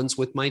 one-on-ones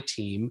with my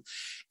team.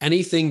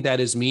 Anything that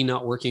is me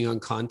not working on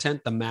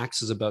content, the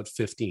max is about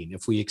 15.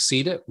 If we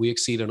exceed it, we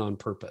exceed it on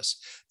purpose.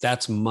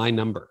 That's my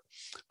number.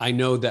 I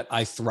know that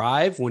I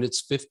thrive when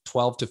it's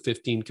 12 to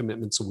 15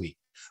 commitments a week.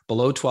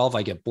 Below 12,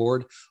 I get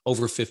bored.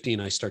 Over 15,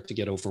 I start to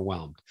get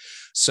overwhelmed.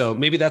 So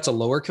maybe that's a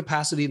lower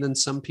capacity than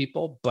some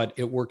people, but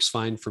it works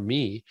fine for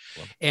me.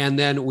 Wow. And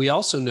then we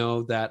also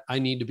know that I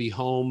need to be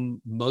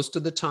home most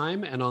of the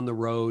time and on the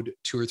road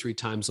 2 or 3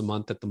 times a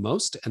month at the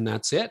most, and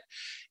that's it.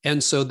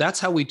 And so that's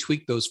how we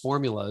tweak those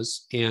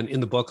formulas. And in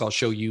the book, I'll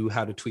show you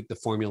how to tweak the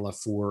formula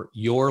for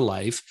your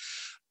life.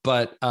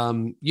 But,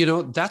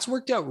 that's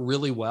worked out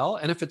really well.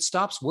 And if it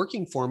stops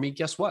working for me,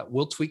 guess what?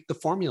 We'll tweak the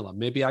formula.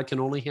 Maybe I can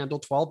only handle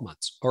 12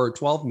 months or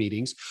 12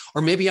 meetings,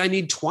 or maybe I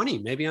need 20.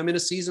 Maybe I'm in a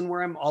season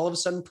where I'm all of a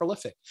sudden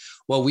prolific.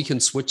 Well, we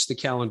can switch the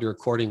calendar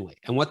accordingly.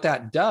 And what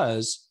that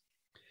does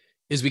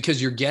is,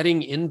 because you're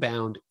getting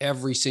inbound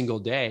every single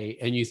day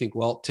and you think,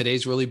 well,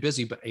 today's really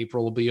busy, but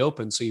April will be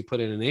open. So you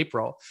put it in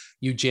April,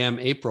 you jam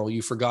April,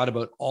 you forgot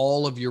about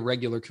all of your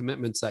regular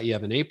commitments that you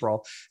have in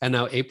April. And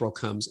now April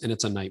comes and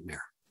it's a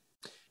nightmare.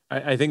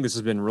 I think this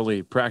has been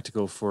really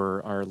practical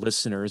for our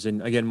listeners.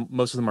 And again,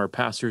 most of them are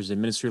pastors and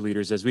ministry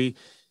leaders. As we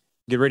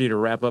get ready to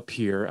wrap up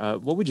here,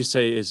 what would you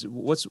say is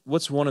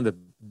what's one of the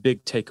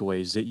big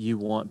takeaways that you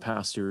want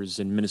pastors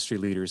and ministry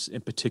leaders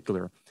in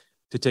particular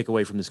to take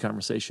away from this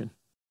conversation?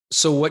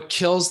 So what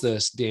kills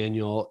this,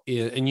 Daniel,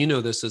 and you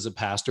know this as a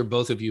pastor,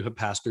 both of you have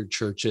pastored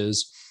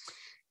churches,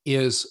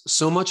 is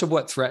so much of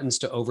what threatens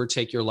to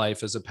overtake your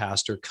life as a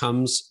pastor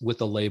comes with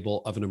the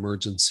label of an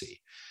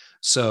emergency.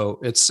 So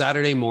it's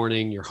Saturday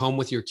morning, you're home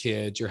with your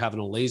kids, you're having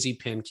a lazy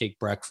pancake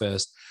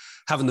breakfast,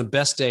 having the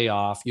best day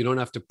off. You don't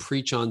have to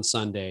preach on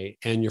Sunday,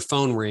 and your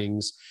phone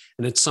rings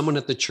and it's someone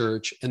at the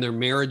church and their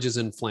marriage is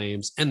in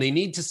flames and they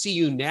need to see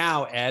you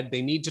now, Ed.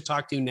 They need to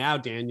talk to you now,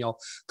 Daniel.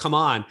 Come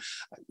on.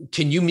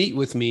 Can you meet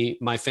with me?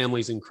 My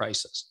family's in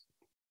crisis.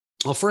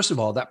 Well, first of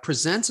all, that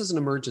presents as an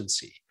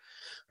emergency.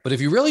 But if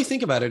you really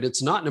think about it,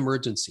 it's not an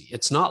emergency.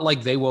 It's not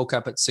like they woke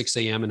up at 6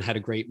 a.m. and had a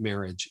great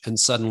marriage, and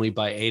suddenly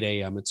by 8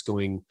 a.m. it's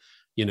going,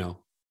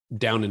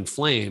 down in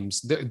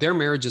flames. Their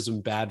marriage has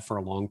been bad for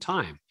a long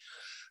time.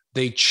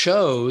 They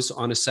chose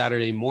on a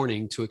Saturday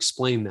morning to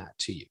explain that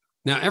to you.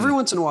 Now, every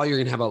once in a while, you're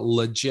going to have a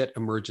legit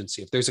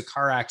emergency. If there's a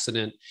car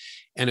accident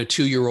and a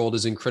 2-year-old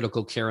is in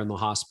critical care in the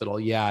hospital,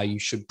 yeah, you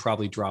should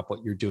probably drop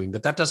what you're doing.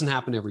 But that doesn't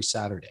happen every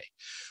Saturday.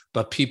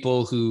 But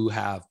people who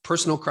have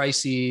personal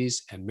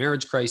crises and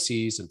marriage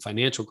crises and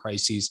financial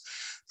crises,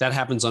 that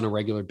happens on a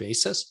regular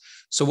basis.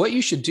 So what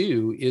you should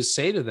do is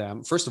say to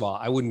them, first of all,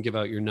 I wouldn't give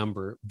out your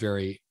number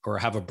or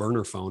have a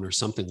burner phone or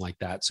something like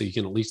that, so you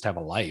can at least have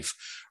a life,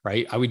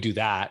 right? I would do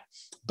that.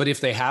 But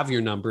if they have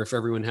your number, if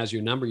everyone has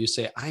your number, you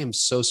say, I am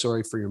so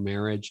sorry for your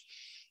marriage.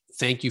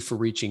 Thank you for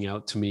reaching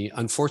out to me.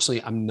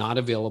 Unfortunately, I'm not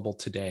available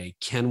today.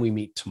 Can we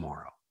meet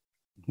tomorrow?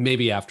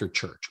 Maybe after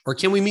church. Or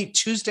can we meet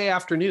Tuesday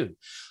afternoon?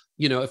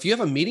 If you have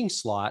a meeting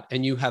slot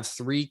and you have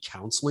 3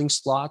 counseling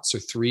slots or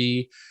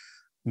 3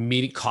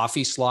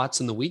 coffee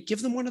slots in the week,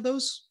 give them one of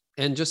those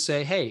and just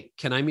say, hey,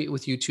 can I meet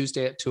with you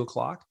Tuesday at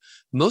 2:00?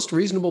 Most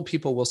reasonable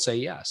people will say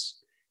yes.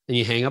 And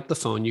you hang up the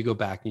phone, you go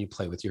back and you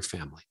play with your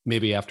family,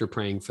 maybe after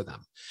praying for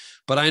them.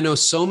 But I know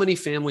so many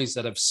families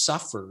that have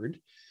suffered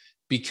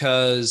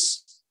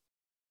because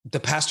the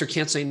pastor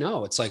can't say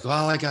no. It's like,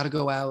 well, I got to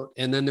go out.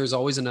 And then there's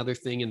always another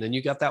thing. And then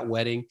you got that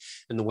wedding,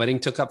 and the wedding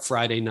took up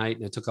Friday night,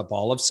 and it took up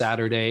all of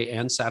Saturday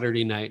and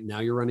Saturday night. Now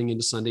you're running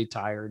into Sunday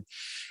tired.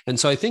 And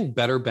so I think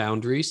better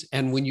boundaries.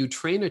 And when you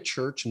train a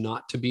church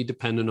not to be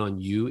dependent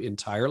on you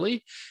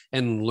entirely,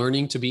 and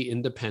learning to be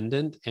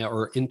independent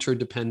or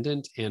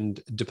interdependent and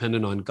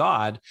dependent on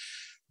God,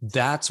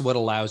 that's what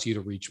allows you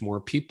to reach more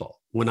people.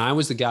 When I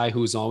was the guy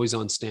who was always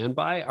on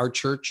standby, our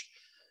church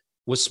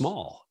was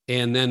small.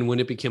 And then when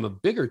it became a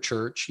bigger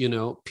church,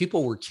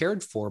 people were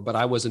cared for, but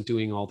I wasn't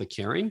doing all the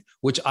caring,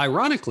 which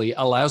ironically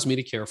allows me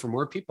to care for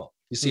more people.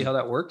 You see how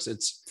that works?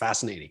 It's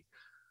fascinating.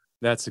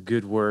 That's a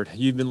good word.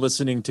 You've been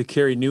listening to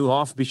Carey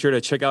Nieuwhof. Be sure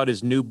to check out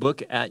his new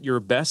book, At Your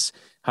Best,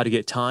 How to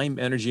Get Time,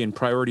 Energy, and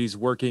Priorities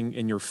Working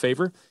in Your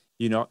Favor.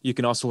 You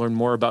can also learn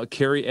more about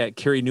Carey at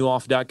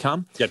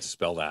ChurchLeaders.com. You have to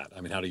spell that.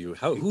 I mean,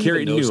 who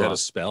Carey knows Nieuwhof. How to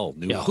spell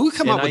Nieuwhof? Yeah, who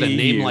come up with a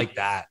name like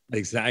that?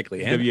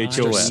 Exactly.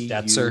 WHOF.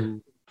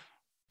 Stetzer.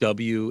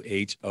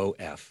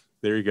 WHOF.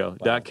 There you go.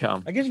 Wow.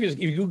 .com. I guess if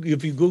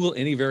you Google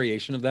any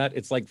variation of that,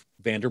 it's like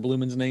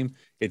Vanderblumen's name.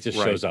 It just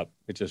shows up.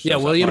 It just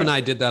shows William up. and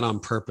I did that on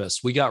purpose.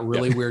 We got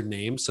really weird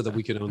names so that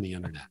we could own the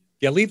internet.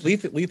 Yeah,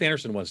 Leith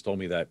Anderson once told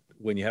me that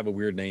when you have a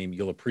weird name,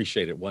 you'll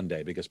appreciate it one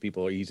day because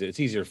people are easy. It's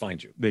easier to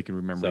find you. They can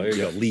remember. So there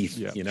you go, Leith.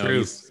 Yeah. I don't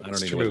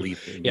even know what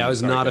Leith means. Yeah, I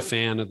was not a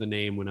fan of the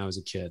name when I was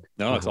a kid.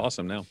 No, it's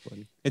awesome now.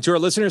 And to our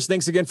listeners,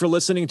 thanks again for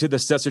listening to the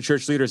Stetzer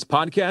Church Leaders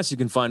podcast. You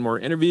can find more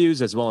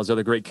interviews as well as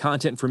other great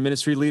content from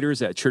ministry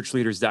leaders at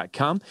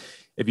ChurchLeaders.com.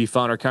 If you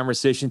found our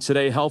conversation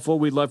today helpful,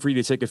 we'd love for you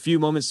to take a few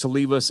moments to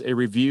leave us a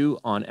review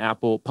on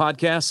Apple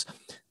Podcasts.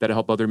 That'll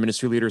help other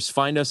ministry leaders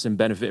find us and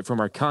benefit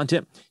from our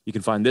content. You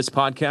can find this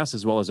podcast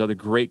as well as other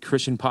great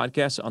Christian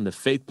podcasts on the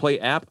Faith Play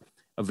app,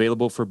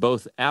 available for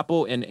both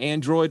Apple and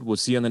Android. We'll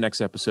see you on the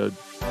next episode.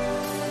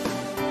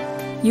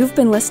 You've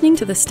been listening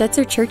to the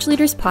Stetzer Church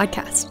Leaders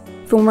podcast.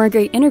 For more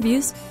great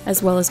interviews,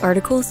 as well as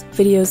articles,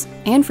 videos,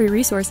 and free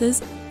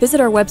resources,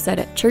 visit our website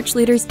at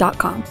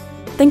ChurchLeaders.com.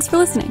 Thanks for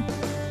listening.